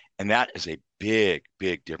 And that is a big,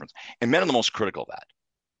 big difference. And men are the most critical of that.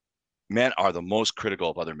 Men are the most critical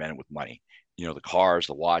of other men with money. The cars,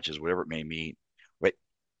 the watches, whatever it may mean. But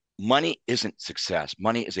money isn't success.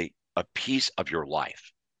 Money is a piece of your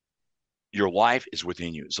life. Your life is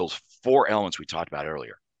within you. It's those four elements we talked about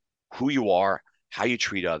earlier. Who you are, how you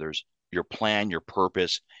treat others, your plan, your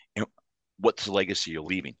purpose, and what's the legacy you're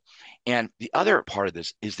leaving. And the other part of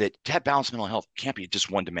this is that to have balanced mental health can't be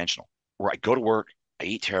just one dimensional, where I go to work, I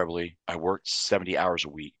eat terribly, I work 70 hours a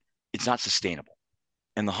week. It's not sustainable.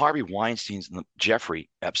 And the Harvey Weinsteins and the Jeffrey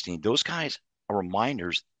Epstein, those guys are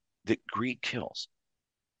reminders that greed kills.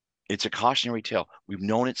 It's a cautionary tale. We've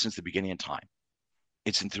known it since the beginning of time.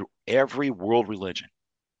 It's in through every world religion.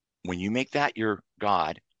 When you make that your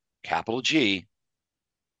God, capital G,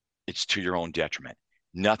 it's to your own detriment.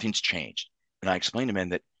 Nothing's changed. And I explain to men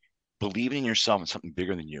that believing in yourself and something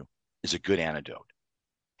bigger than you is a good antidote.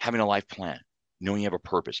 Having a life plan, knowing you have a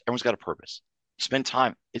purpose. Everyone's got a purpose. Spend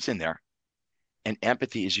time. It's in there. And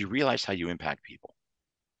empathy is you realize how you impact people.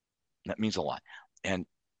 That means a lot. And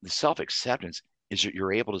the self-acceptance is that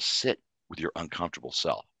you're able to sit with your uncomfortable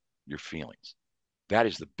self, your feelings. That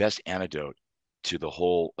is the best antidote to the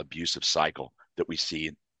whole abusive cycle that we see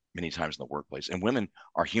many times in the workplace. And women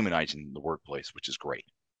are humanizing the workplace, which is great.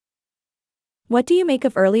 What do you make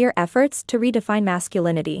of earlier efforts to redefine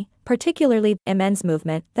masculinity, particularly a men's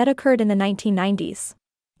movement that occurred in the 1990s?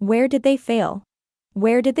 Where did they fail?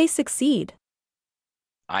 Where did they succeed?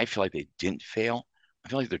 I feel like they didn't fail. I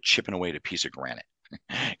feel like they're chipping away at a piece of granite.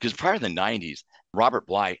 Because prior to the 90s, Robert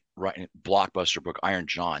Bly, writing blockbuster book Iron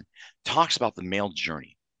John, talks about the male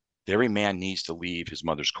journey. That every man needs to leave his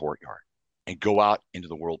mother's courtyard and go out into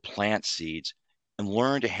the world, plant seeds, and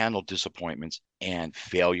learn to handle disappointments and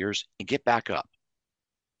failures and get back up.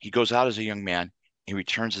 He goes out as a young man and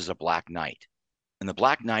returns as a black knight. And the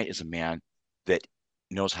black knight is a man that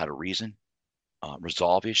knows how to reason,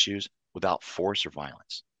 resolve issues without force or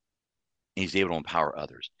violence. And he's able to empower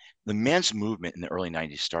others. The men's movement in the early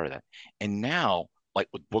 90s started that. And now like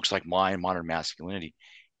with books like mine, Modern Masculinity,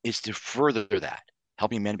 is to further that,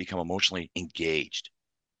 helping men become emotionally engaged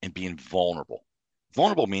and being vulnerable.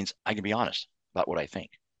 Vulnerable means I can be honest about what I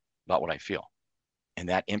think, about what I feel. And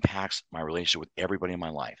that impacts my relationship with everybody in my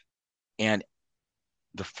life. And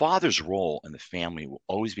the father's role in the family will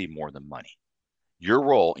always be more than money. Your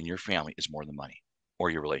role in your family is more than money or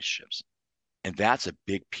your relationships. And that's a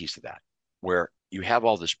big piece of that, where you have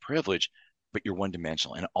all this privilege, but you're one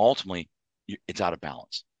dimensional. And ultimately, it's out of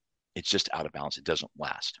balance. It's just out of balance. It doesn't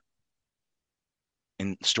last.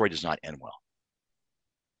 And the story does not end well.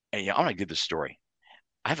 And I'm going to give this story.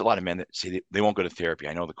 I have a lot of men that say they won't go to therapy.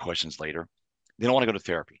 I know the questions later. They don't want to go to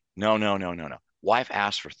therapy. No, no, no, no, no. Wife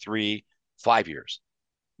asked for 3, 5 years.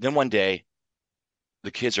 Then one day,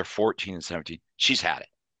 the kids are 14 and 17. She's had it.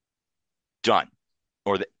 Done.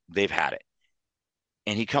 Or they've had it.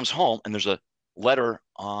 And he comes home and there's a letter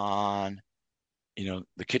on,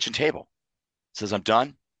 the kitchen table. It says, I'm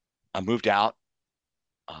done. I moved out.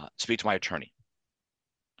 Speak to my attorney.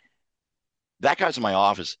 That guy's in my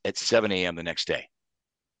office at 7 a.m. the next day.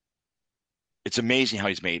 It's amazing how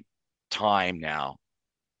he's made time now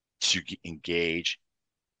to engage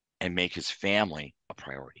and make his family a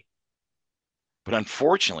priority. But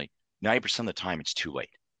unfortunately, 90% of the time, it's too late.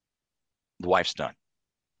 The wife's done.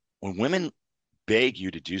 When women beg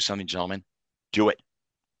you to do something, gentlemen, do it.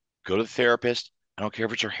 Go to the therapist. I don't care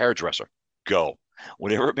if it's your hairdresser. Go.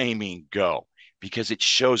 Whatever it may mean, go. Because it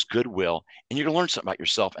shows goodwill and you're going to learn something about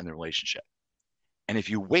yourself and the relationship. And if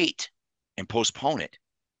you wait and postpone it,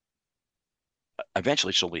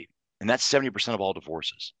 eventually she'll leave. And that's 70% of all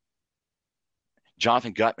divorces.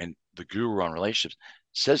 Jonathan Gutman, the guru on relationships,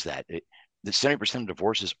 says that 70% of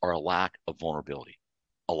divorces are a lack of vulnerability,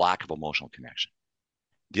 a lack of emotional connection.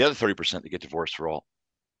 The other 30% that get divorced for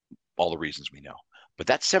all the reasons we know. But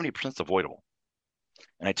that 70% is avoidable.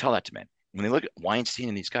 And I tell that to men. When they look at Weinstein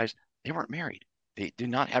and these guys, they weren't married. They did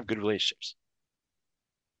not have good relationships.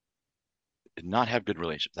 Did not have good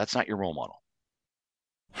relationships. That's not your role model.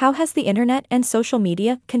 How has the internet and social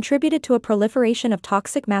media contributed to a proliferation of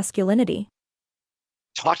toxic masculinity?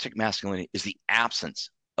 Toxic masculinity is the absence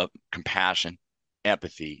of compassion,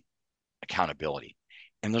 empathy, accountability.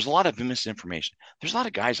 And there's a lot of misinformation. There's a lot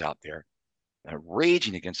of guys out there that are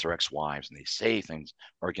raging against their ex-wives and they say things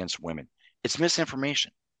or against women. It's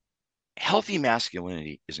misinformation. Healthy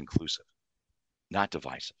masculinity is inclusive, not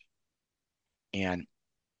divisive. And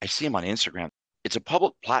I see them on Instagram. It's a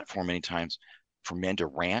public platform many times for men to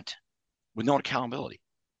rant with no accountability.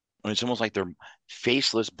 And it's almost like they're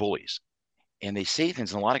faceless bullies. And they say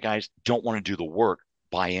things, and a lot of guys don't want to do the work,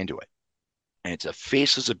 buy into it. And it's a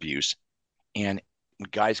faceless abuse. And when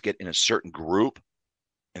guys get in a certain group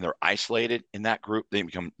and they're isolated in that group, they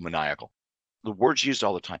become maniacal. The word's used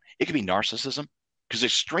all the time. It could be narcissism, because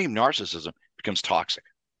extreme narcissism becomes toxic,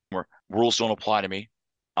 where rules don't apply to me.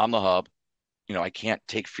 I'm the hub. I can't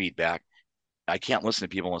take feedback. I can't listen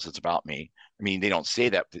to people unless it's about me. I mean, they don't say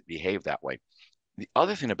that, but behave that way. The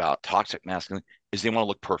other thing about toxic masculinity is they want to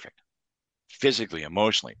look perfect, physically,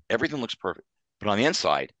 emotionally. Everything looks perfect. But on the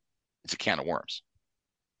inside, it's a can of worms.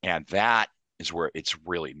 And that is where it's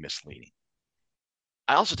really misleading.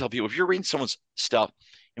 I also tell people, if you're reading someone's stuff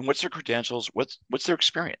and what's their credentials, what's their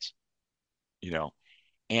experience,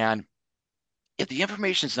 and if the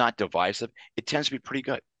information is not divisive, it tends to be pretty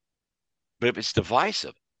good. But if it's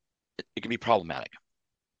divisive, it can be problematic.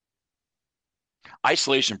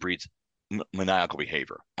 Isolation breeds maniacal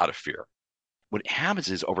behavior out of fear. What happens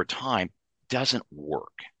is over time, it doesn't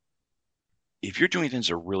work. If you're doing things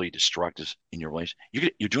that are really destructive in your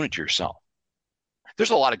relationship, you're doing it to yourself. There's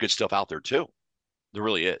a lot of good stuff out there too. There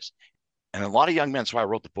really is. And a lot of young men, that's why I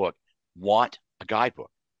wrote the book, want a guidebook.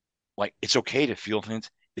 Like, it's okay to feel things.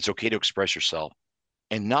 It's okay to express yourself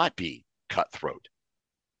and not be cutthroat,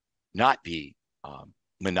 not be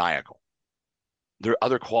maniacal. There are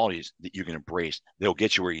other qualities that you can embrace that'll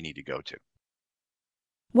get you where you need to go to.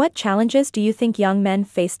 What challenges do you think young men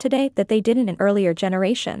face today that they didn't in earlier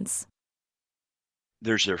generations?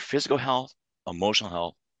 There's their physical health, emotional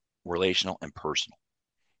health, relational, and personal.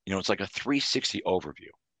 It's like a 360 overview.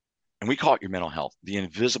 And we call it your mental health, the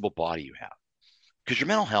invisible body you have. Because your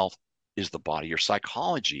mental health is the body. Your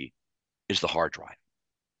psychology is the hard drive.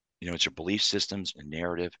 It's your belief systems and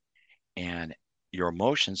narrative. And your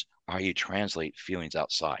emotions are how you translate feelings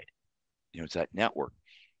outside. It's that network.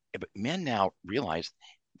 But men now realize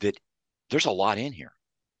that there's a lot in here.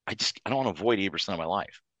 I don't want to avoid 80% of my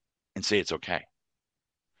life and say it's okay,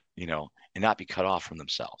 and not be cut off from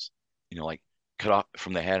themselves, like cut off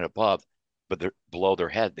from the head above, but they're below their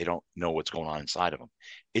head. They don't know what's going on inside of them.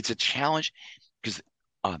 It's a challenge because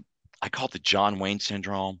I call it the John Wayne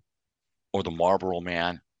syndrome. or the Marlboro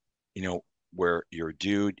Man, you know, where you're a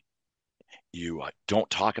dude, you don't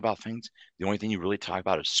talk about things. The only thing you really talk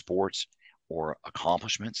about is sports or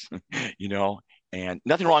accomplishments, you know, and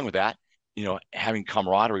nothing wrong with that, having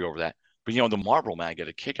camaraderie over that. But, the Marlboro Man I get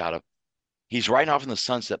a kick out of, he's riding off in the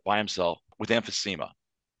sunset by himself with emphysema.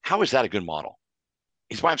 How is that a good model?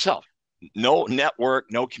 He's by himself, no network,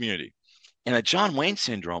 no community. And the John Wayne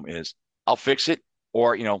syndrome is, I'll fix it,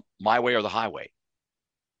 or, my way or the highway.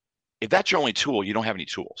 If that's your only tool, you don't have any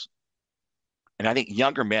tools. And I think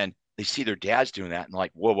younger men, they see their dads doing that and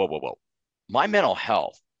like, whoa, whoa, whoa, whoa. My mental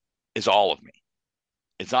health is all of me.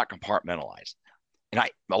 It's not compartmentalized. And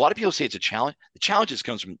a lot of people say it's a challenge. The challenge just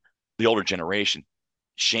comes from the older generation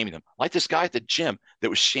shaming them. Like this guy at the gym that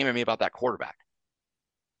was shaming me about that quarterback.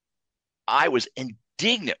 I was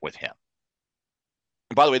indignant with him.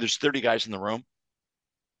 And by the way, there's 30 guys in the room.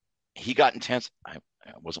 He got intense. I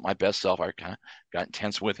wasn't my best self. I kind of got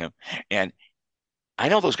intense with him. And I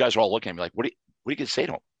know those guys are all looking at me like, what are you going to say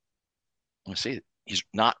to him? I'm going to say he's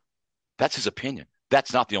not, that's his opinion.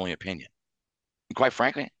 That's not the only opinion. And quite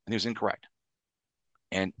frankly, he was incorrect.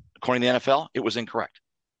 And according to the NFL, it was incorrect.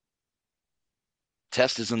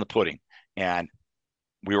 Test is in the pudding. And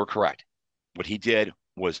we were correct. What he did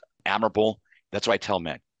was admirable. That's why I tell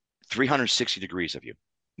men 360 degrees of you,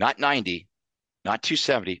 not 90, not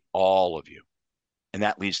 270, all of you. And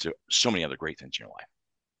that leads to so many other great things in your life.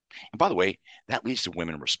 And by the way, that leads to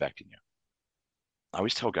women respecting you. I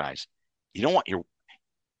always tell guys, you don't want your,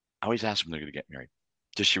 I always ask them they're going to get married.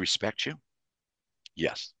 Does she respect you?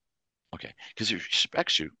 Yes. Okay. Because if she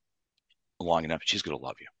respects you long enough, she's going to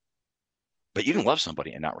love you. But you can love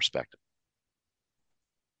somebody and not respect them.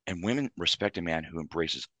 And women respect a man who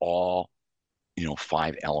embraces all,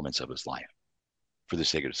 5 elements of his life for the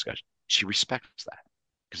sake of discussion. She respects that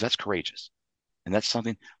because that's courageous. And that's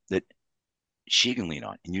something that she can lean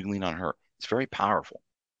on and you can lean on her. It's very powerful.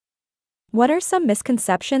 What are some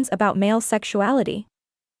misconceptions about male sexuality?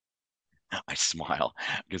 I smile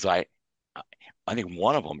because I think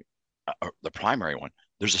one of them, the primary one,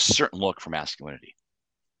 there's a certain look for masculinity.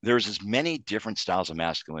 There's as many different styles of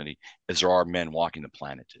masculinity as there are men walking the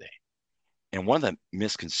planet today. And one of the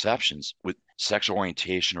misconceptions with sexual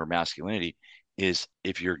orientation or masculinity is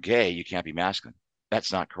if you're gay, you can't be masculine.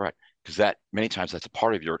 That's not correct because that many times that's a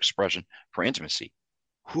part of your expression for intimacy.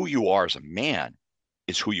 Who you are as a man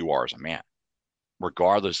is who you are as a man,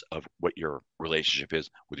 regardless of what your relationship is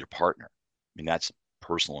with your partner. I mean, that's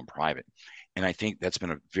personal and private. And I think that's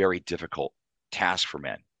been a very difficult task for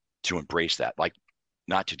men to embrace that, like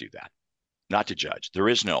not to do that, not to judge. There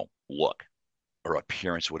is no look or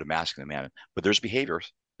appearance with a masculine man, but there's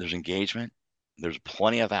behaviors, there's engagement, there's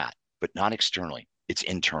plenty of that, but not externally. It's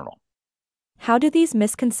internal. How do these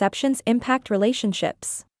misconceptions impact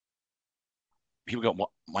relationships? People go,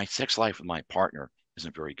 well, my sex life with my partner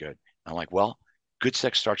isn't very good. I'm like, well, good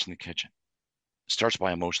sex starts in the kitchen. It starts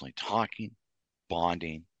by emotionally talking,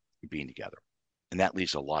 bonding, and being together. And that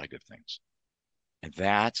leads to a lot of good things. And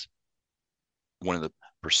that's one of the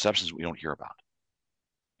perceptions we don't hear about.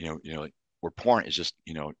 Like where porn is just,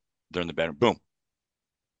 they're in the bedroom, boom.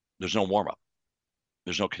 There's no warm up.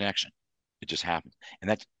 There's no connection. It just happens. And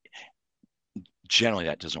that's generally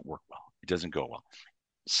that doesn't work well. It doesn't go well.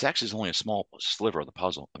 Sex is only a small sliver of the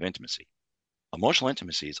puzzle of intimacy. Emotional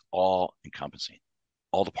intimacy is all encompassing,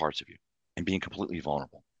 all the parts of you, and being completely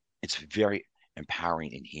vulnerable. It's very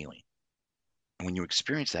empowering and healing. And when you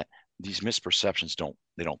experience that, these misperceptions don't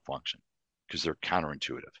function because they're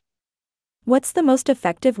counterintuitive. What's the most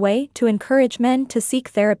effective way to encourage men to seek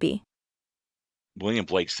therapy? William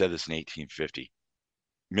Blake said this in 1850.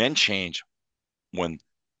 Men change when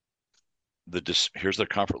here's their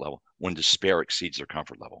comfort level, when despair exceeds their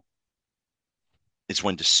comfort level. It's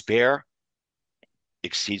when despair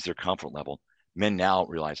exceeds their comfort level. Men now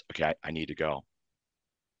realize, okay, I need to go.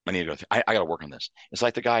 I got to work on this. It's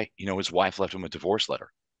like the guy, his wife left him a divorce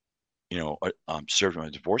letter, served him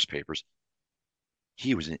with divorce papers.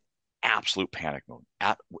 He was in absolute panic mode.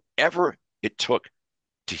 Whatever it took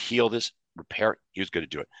to heal this, repair it, he was going to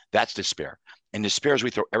do it. That's despair. And despair is we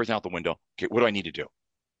throw everything out the window. Okay, what do I need to do?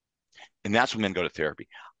 And that's when men go to therapy.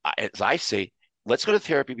 As I say, let's go to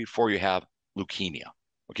therapy before you have leukemia.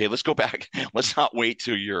 Okay, let's go back. Let's not wait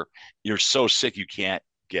till you're so sick you can't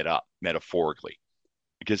get up, metaphorically,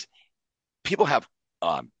 because people have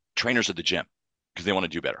trainers at the gym because they want to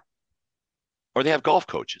do better, or they have golf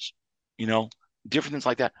coaches, different things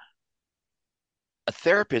like that. A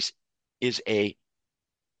therapist is a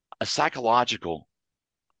psychological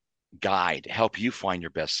guide to help you find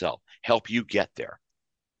your best self, help you get there.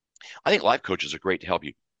 I think life coaches are great to help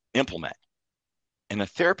you implement. And a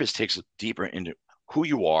therapist takes it deeper into who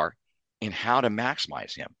you are in how to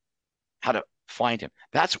maximize him, how to find him.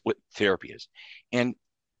 That's what therapy is. And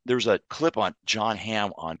there's a clip on John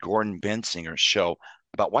Hamm on Gordon Bensinger's show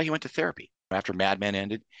about why he went to therapy after Mad Men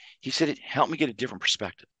ended. He said it helped me get a different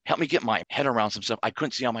perspective, helped me get my head around some stuff I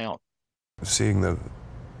couldn't see on my own. Seeing the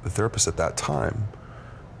therapist at that time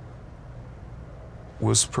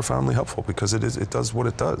was profoundly helpful because it does what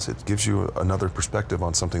it does. It gives you another perspective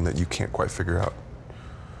on something that you can't quite figure out.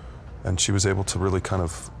 And she was able to really kind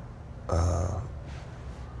of,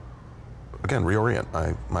 again,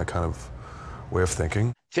 reorient my kind of way of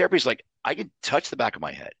thinking. Therapy is like, I can touch the back of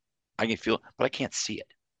my head, I can feel it, but I can't see it.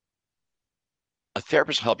 A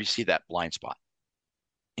therapist will help you see that blind spot.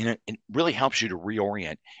 And it really helps you to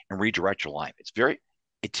reorient and redirect your life.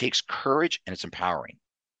 It takes courage and it's empowering.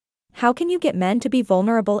 How can you get men to be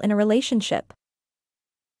vulnerable in a relationship?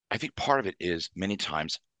 I think part of it is many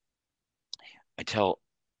times I tell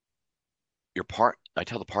the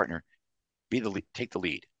partner, take the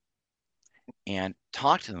lead and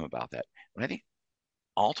talk to them about that. But I think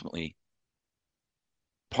ultimately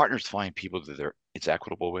partners find people that it's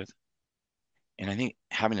equitable with. And I think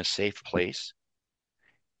having a safe place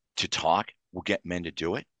to talk will get men to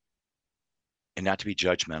do it and not to be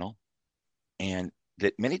judgmental. And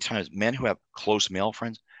that many times men who have close male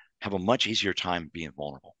friends have a much easier time being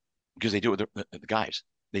vulnerable because they do it with the guys.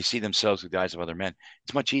 They see themselves through the eyes of other men.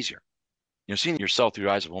 It's much easier. Seeing yourself through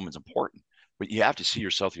the eyes of a woman is important, but you have to see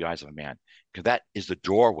yourself through the eyes of a man because that is the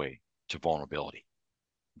doorway to vulnerability,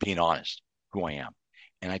 being honest, who I am.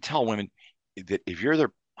 And I tell women that if you're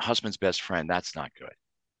their husband's best friend, that's not good.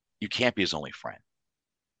 You can't be his only friend.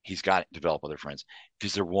 He's got to develop other friends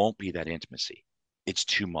because there won't be that intimacy. It's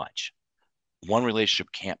too much. One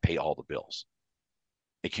relationship can't pay all the bills.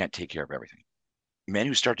 It can't take care of everything. Men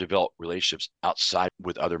who start to develop relationships outside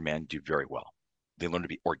with other men do very well. They learn to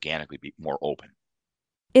be organically be more open.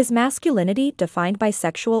 Is masculinity defined by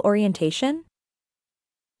sexual orientation?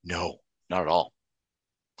 No, not at all.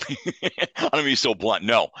 I don't mean to be so blunt.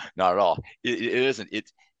 No, not at all. It isn't.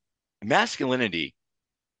 It's masculinity.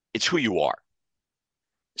 It's who you are.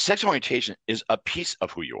 Sex orientation is a piece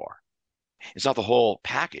of who you are. It's not the whole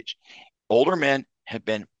package. Older men have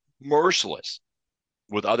been merciless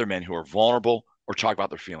with other men who are vulnerable or talk about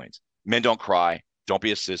their feelings. Men don't cry. Don't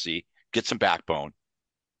be a sissy. Get some backbone.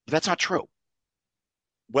 But that's not true.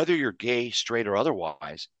 Whether you're gay, straight, or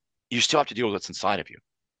otherwise, you still have to deal with what's inside of you.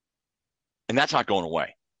 And that's not going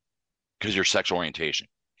away because of your sexual orientation.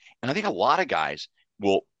 And I think a lot of guys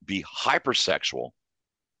will be hypersexual,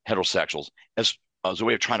 heterosexuals, as a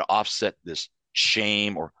way of trying to offset this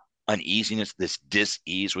shame or uneasiness, this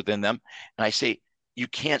dis-ease within them. And I say, you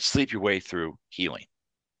can't sleep your way through healing.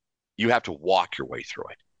 You have to walk your way through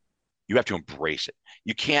it. You have to embrace it.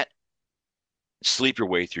 You can't sleep your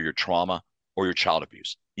way through your trauma or your child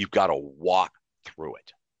abuse. You've got to walk through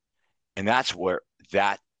it. And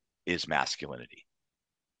that is masculinity,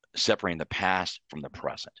 separating the past from the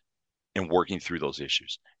present and working through those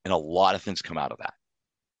issues. And a lot of things come out of that.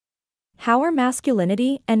 How are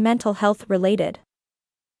masculinity and mental health related?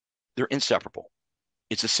 They're inseparable.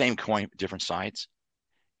 It's the same coin, different sides,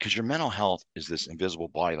 because your mental health is this invisible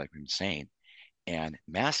body, like we've been saying, and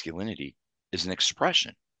masculinity is an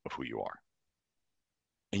expression of who you are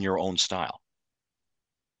in your own style.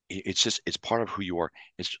 It's part of who you are.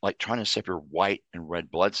 It's like trying to separate white and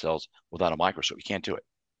red blood cells without a microscope. You can't do it.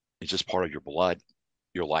 It's just part of your blood,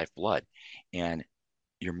 your lifeblood. And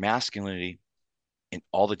your masculinity and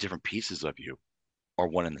all the different pieces of you are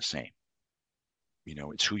one and the same.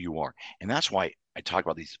 It's who you are. And that's why I talk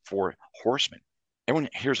about these 4 horsemen. Everyone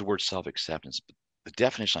hears the word self-acceptance, but the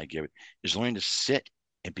definition I give it is learning to sit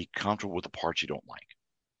and be comfortable with the parts you don't like.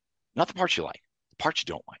 Not the parts you like, the parts you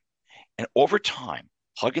don't like. And over time,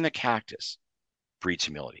 hugging the cactus breeds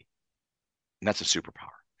humility. And that's a superpower.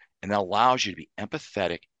 And that allows you to be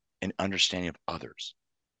empathetic and understanding of others.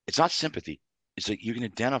 It's not sympathy. It's that you can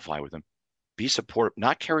identify with them, be supportive,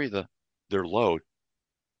 not carry their load,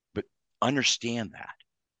 but understand that.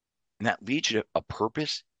 And that leads you to a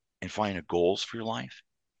purpose and finding goals for your life.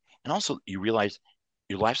 And also you realize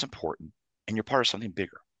your life's important and you're part of something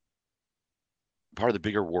bigger, part of the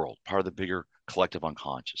bigger world, part of the bigger collective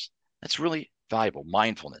unconscious. That's really valuable.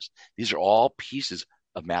 Mindfulness. These are all pieces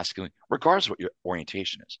of masculinity, regardless of what your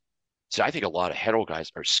orientation is. So I think a lot of hetero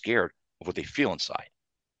guys are scared of what they feel inside.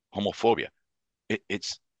 Homophobia.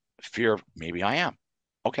 It's fear of maybe I am.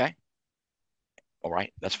 Okay. All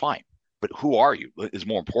right. That's fine. But who are you is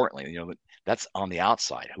more importantly, that's on the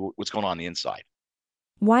outside. What's going on the inside?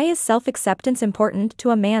 Why is self-acceptance important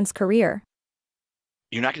to a man's career?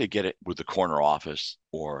 You're not going to get it with the corner office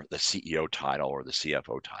or the CEO title or the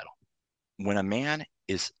CFO title. When a man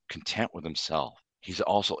is content with himself, he's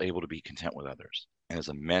also able to be content with others. And as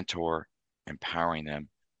a mentor, empowering them,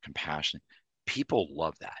 compassionate, people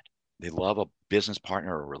love that. They love a business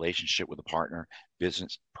partner or a relationship with a partner,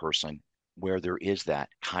 business person, where there is that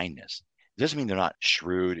kindness. It doesn't mean they're not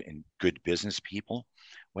shrewd and good business people,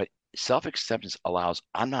 but self-acceptance allows,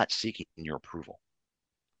 I'm not seeking your approval.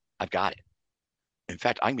 I've got it. In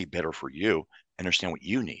fact, I can be better for you, understand what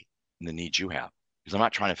you need and the needs you have, because I'm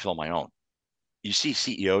not trying to fill my own. You see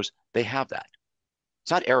CEOs, they have that.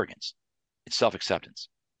 It's not arrogance, it's self-acceptance.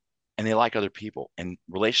 And they like other people, and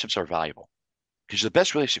relationships are valuable because the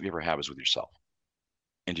best relationship you ever have is with yourself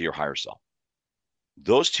and to your higher self.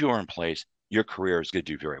 Those two are in place, your career is going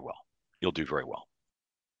to do very well. You'll do very well.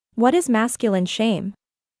 What is masculine shame?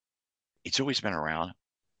 It's always been around,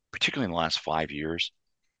 particularly in the last 5 years,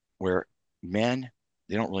 where men,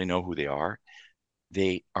 they don't really know who they are.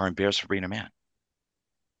 They are embarrassed for being a man.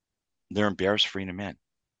 They're embarrassed for being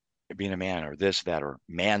a man, or this, that, or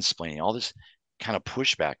mansplaining, all this kind of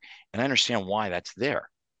pushback. And I understand why that's there.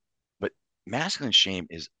 But masculine shame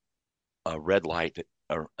is a red light, that,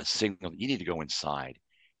 or a signal that you need to go inside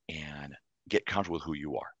and get comfortable with who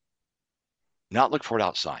you are. Not look for it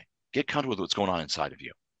outside. Get comfortable with what's going on inside of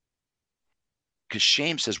you. Because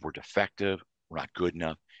shame says we're defective, we're not good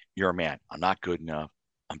enough. You're a man. I'm not good enough.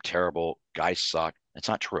 I'm terrible. Guys suck. That's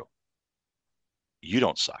not true. You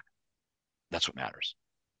don't suck. That's what matters.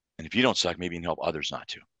 And if you don't suck, maybe you can help others not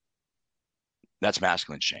to. That's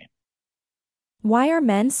masculine shame. Why are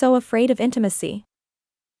men so afraid of intimacy?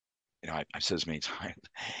 I've said this many times.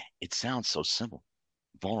 It sounds so simple,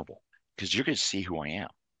 vulnerable, because you're going to see who I am.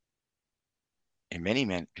 And many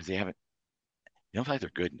men, because they don't feel like they're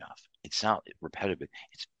good enough. It sounds repetitive, but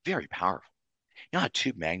it's very powerful. You know how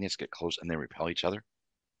two magnets get close and they repel each other?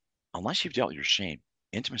 Unless you've dealt with your shame,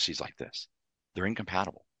 intimacy is like this. They're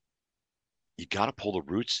incompatible. You got to pull the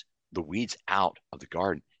roots, the weeds out of the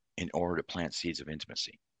garden in order to plant seeds of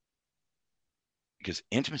intimacy. Because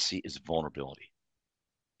intimacy is vulnerability.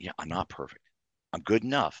 Yeah, I'm not perfect. I'm good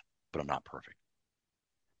enough, but I'm not perfect.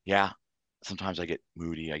 Yeah, sometimes I get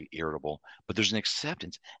moody, I get irritable, but there's an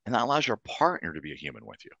acceptance, and that allows your partner to be a human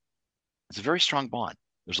with you. It's a very strong bond.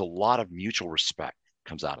 There's a lot of mutual respect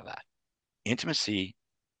comes out of that. Intimacy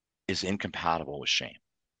is incompatible with shame.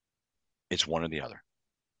 It's one or the other.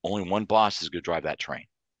 Only one boss is going to drive that train.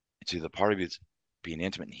 It's either the part of you that's being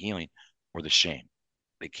intimate and healing, or the shame.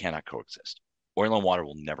 They cannot coexist. Oil and water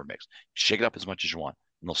will never mix. Shake it up as much as you want,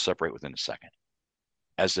 and they'll separate within a second.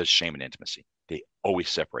 As does shame and intimacy. They always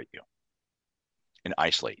separate you and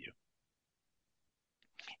isolate you.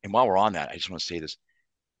 And while we're on that, I just want to say this.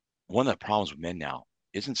 One of the problems with men now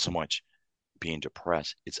isn't so much being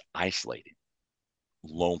depressed, it's isolated,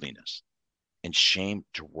 loneliness. And shame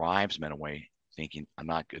drives men away, thinking, I'm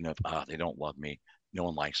not good enough. They don't love me. No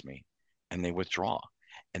one likes me. And they withdraw.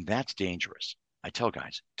 And that's dangerous. I tell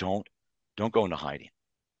guys, don't go into hiding.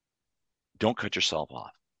 Don't cut yourself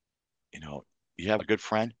off. You have a good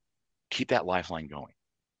friend, keep that lifeline going,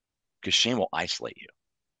 because shame will isolate you.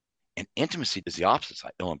 And intimacy is the opposite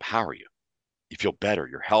side. It'll empower you. You feel better.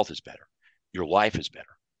 Your health is better. Your life is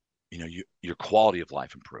better. Your quality of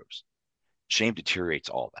life improves. Shame deteriorates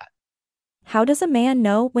all that. How does a man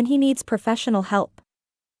know when he needs professional help?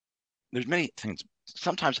 There's many things.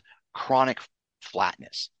 Sometimes chronic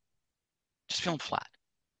flatness, just feeling flat.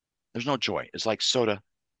 There's no joy. It's like soda,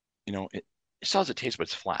 it still has a taste, but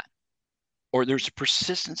it's flat. Or there's a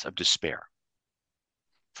persistence of despair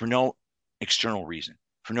for no external reason,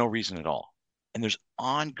 for no reason at all. And there's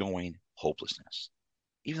ongoing hopelessness.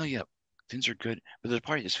 Even though, things are good, but there's a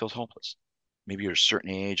part that just feels hopeless. Maybe you're a certain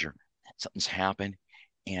age or something's happened,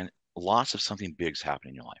 and loss of something big's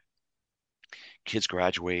happened in your life. Kids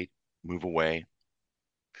graduate, move away,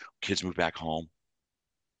 kids move back home,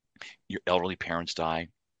 your elderly parents die.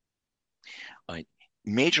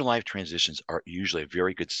 Major life transitions are usually a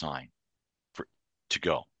very good sign to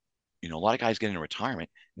go. A lot of guys get into retirement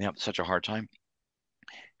and they have such a hard time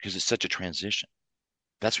because it's such a transition.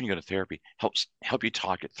 That's when you go to therapy, help you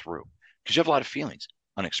talk it through, because you have a lot of feelings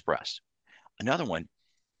unexpressed. Another one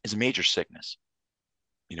is a major sickness.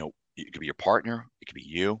 It could be your partner, it could be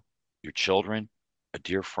you, your children, a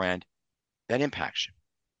dear friend. That impacts you.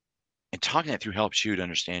 And talking that through helps you to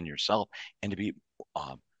understand yourself and to be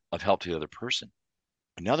of help to the other person.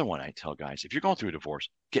 Another one I tell guys, if you're going through a divorce,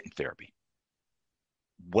 get in therapy.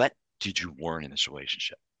 What did you learn in this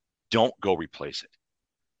relationship? Don't go replace it.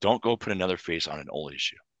 Don't go put another face on an old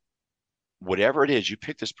issue. Whatever it is, you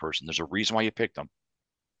pick this person. There's a reason why you picked them.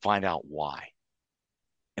 Find out why.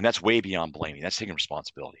 And that's way beyond blaming. That's taking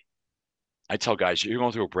responsibility. I tell guys, you're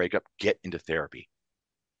going through a breakup, get into therapy.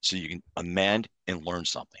 so you can amend and learn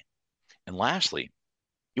something. And lastly,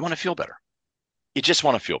 you want to feel better. You just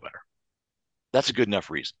want to feel better. That's a good enough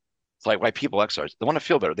reason. It's like why people exercise. They want to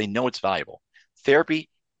feel better. They know it's valuable. Therapy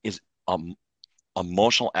is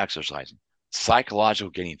emotional exercising, psychological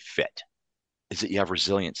getting fit, is that you have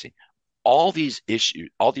resiliency. All these issues,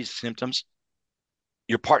 all these symptoms,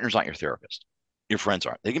 your partner's not your therapist. Your friends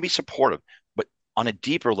aren't. They can be supportive, but on a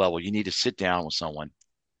deeper level, you need to sit down with someone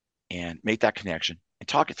and make that connection and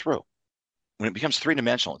talk it through. When it becomes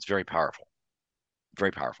three-dimensional, it's very powerful.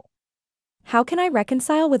 Very powerful. How can I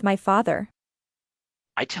reconcile with my father?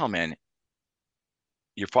 I tell men,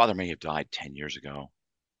 your father may have died 10 years ago,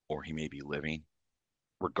 or he may be living.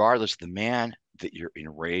 Regardless, the man that you're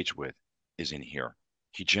enraged with is in here.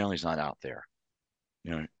 He generally is not out there.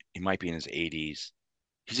 You know, he might be in his 80s.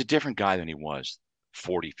 He's a different guy than he was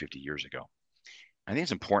 40, 50 years ago. I think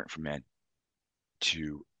it's important for men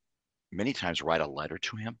to many times write a letter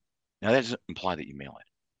to him. Now, that doesn't imply that you mail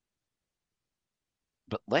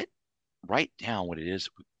it, but write down what it is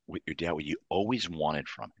with your dad, what you always wanted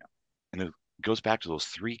from him. And it goes back to those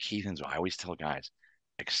three key things I always tell guys: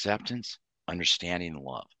 acceptance, understanding, and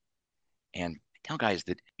love. And I tell guys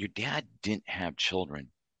that your dad didn't have children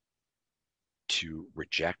to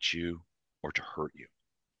reject you or to hurt you.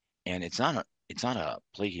 And it's not a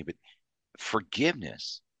play game, but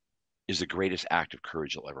forgiveness is the greatest act of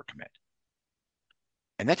courage you'll ever commit.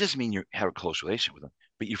 And that doesn't mean you have a close relationship with him,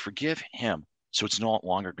 but you forgive him so it's no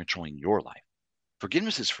longer controlling your life.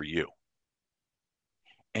 Forgiveness is for you.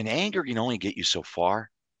 And anger can only get you so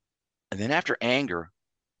far. And then after anger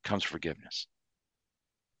comes forgiveness.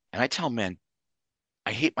 And I tell men,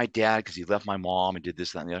 I hate my dad because he left my mom and did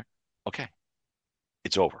this, that, and the other. Okay,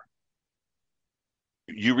 it's over.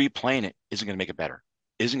 You replaying it isn't going to make it better,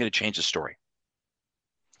 isn't going to change the story.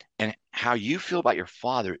 And how you feel about your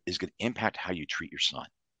father is going to impact how you treat your son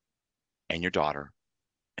and your daughter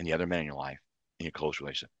and the other men in your life in your close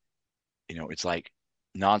relationship. You know, it's like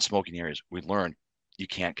non-smoking areas. We learn you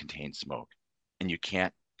can't contain smoke and you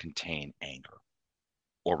can't contain anger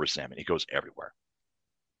or resentment. It goes everywhere.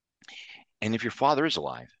 And if your father is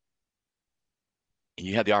alive and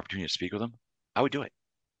you had the opportunity to speak with him, I would do it.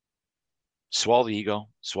 Swallow the ego,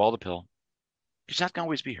 swallow the pill. He's not going to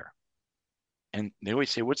always be here. And they always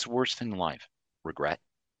say, what's the worst thing in life? Regret.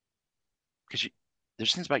 Because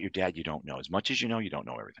there's things about your dad you don't know. As much as you don't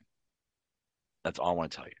know everything. That's all I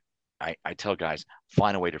want to tell you. I tell guys,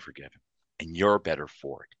 find a way to forgive him. And you're better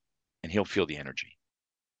for it. And he'll feel the energy.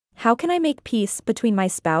 How can I make peace between my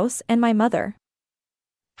spouse and my mother?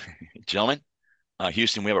 Gentlemen,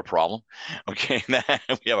 Houston, we have a problem. Okay,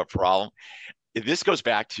 we have a problem. This goes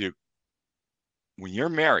back to when you're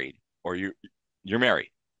married or you're married,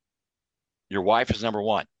 your wife is number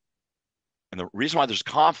one. And the reason why there's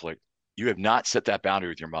conflict, you have not set that boundary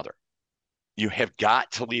with your mother. You have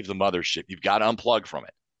got to leave the mothership. You've got to unplug from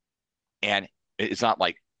it. And it's not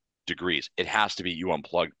like degrees. It has to be you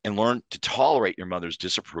unplug and learn to tolerate your mother's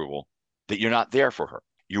disapproval that you're not there for her.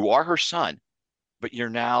 You are her son, but you're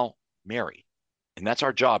now married. And that's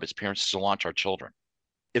our job as parents, to launch our children.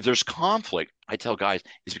 If there's conflict, I tell guys,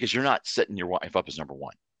 it's because you're not setting your wife up as number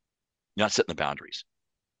one. You're not setting the boundaries.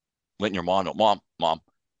 Letting your mom know, mom,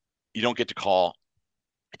 you don't get to call.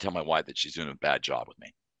 I tell my wife that she's doing a bad job with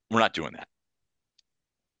me. We're not doing that.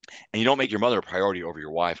 And you don't make your mother a priority over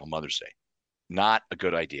your wife on Mother's Day. Not a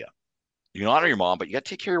good idea. You can honor your mom, but you got to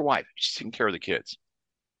take care of your wife. She's taking care of the kids.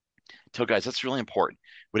 Tell guys, that's really important.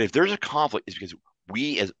 But if there's a conflict, it's because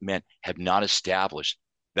we as men have not established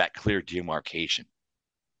that clear demarcation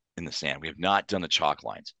in the sand. We have not done the chalk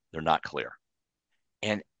lines. They're not clear.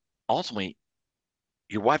 And ultimately,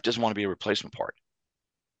 your wife doesn't want to be a replacement part.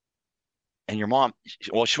 And your mom,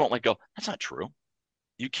 well, she won't let go. That's not true.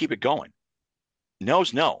 You keep it going.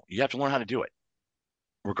 No's no. You have to learn how to do it.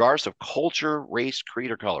 Regardless of culture, race,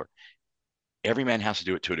 creed, or color, every man has to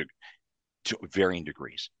do it to varying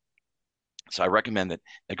degrees. So I recommend that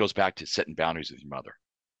goes back to setting boundaries with your mother.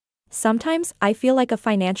 Sometimes I feel like a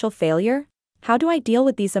financial failure. How do I deal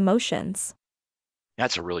with these emotions?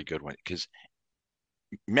 That's a really good one, because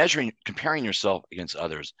comparing yourself against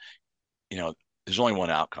others, there's only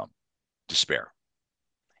one outcome: despair.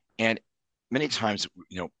 And many times,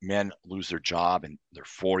 men lose their job in their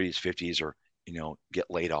 40s, 50s, or, get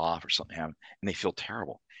laid off or something happen, and they feel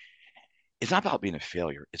terrible. It's not about being a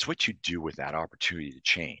failure. It's what you do with that opportunity to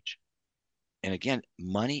change. And again,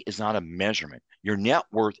 money is not a measurement. Your net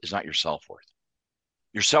worth is not your self-worth.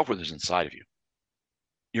 Your self-worth is inside of you.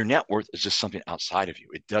 Your net worth is just something outside of you.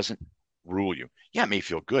 It doesn't rule you. Yeah, it may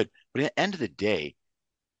feel good, but at the end of the day,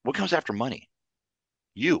 what comes after money?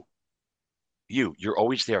 You're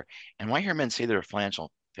always there. And when I hear men say they're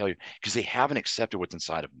financial failure because they haven't accepted what's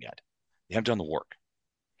inside of them yet. They haven't done the work.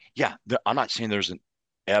 Yeah, I'm not saying there's an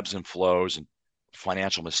ebbs and flows and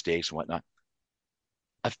financial mistakes and whatnot.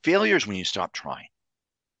 A failure is when you stop trying.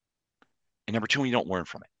 And number two, when you don't learn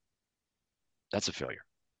from it. That's a failure.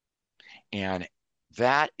 And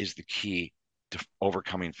that is the key to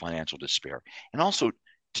overcoming financial despair. And also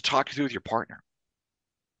to talk through with your partner.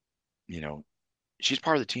 You know, she's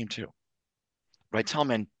part of the team too. But I tell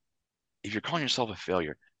men, if you're calling yourself a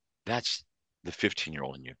failure, that's the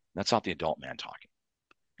 15-year-old in you. That's not the adult man talking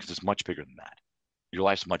because it's much bigger than that. Your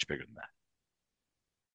life's much bigger than that.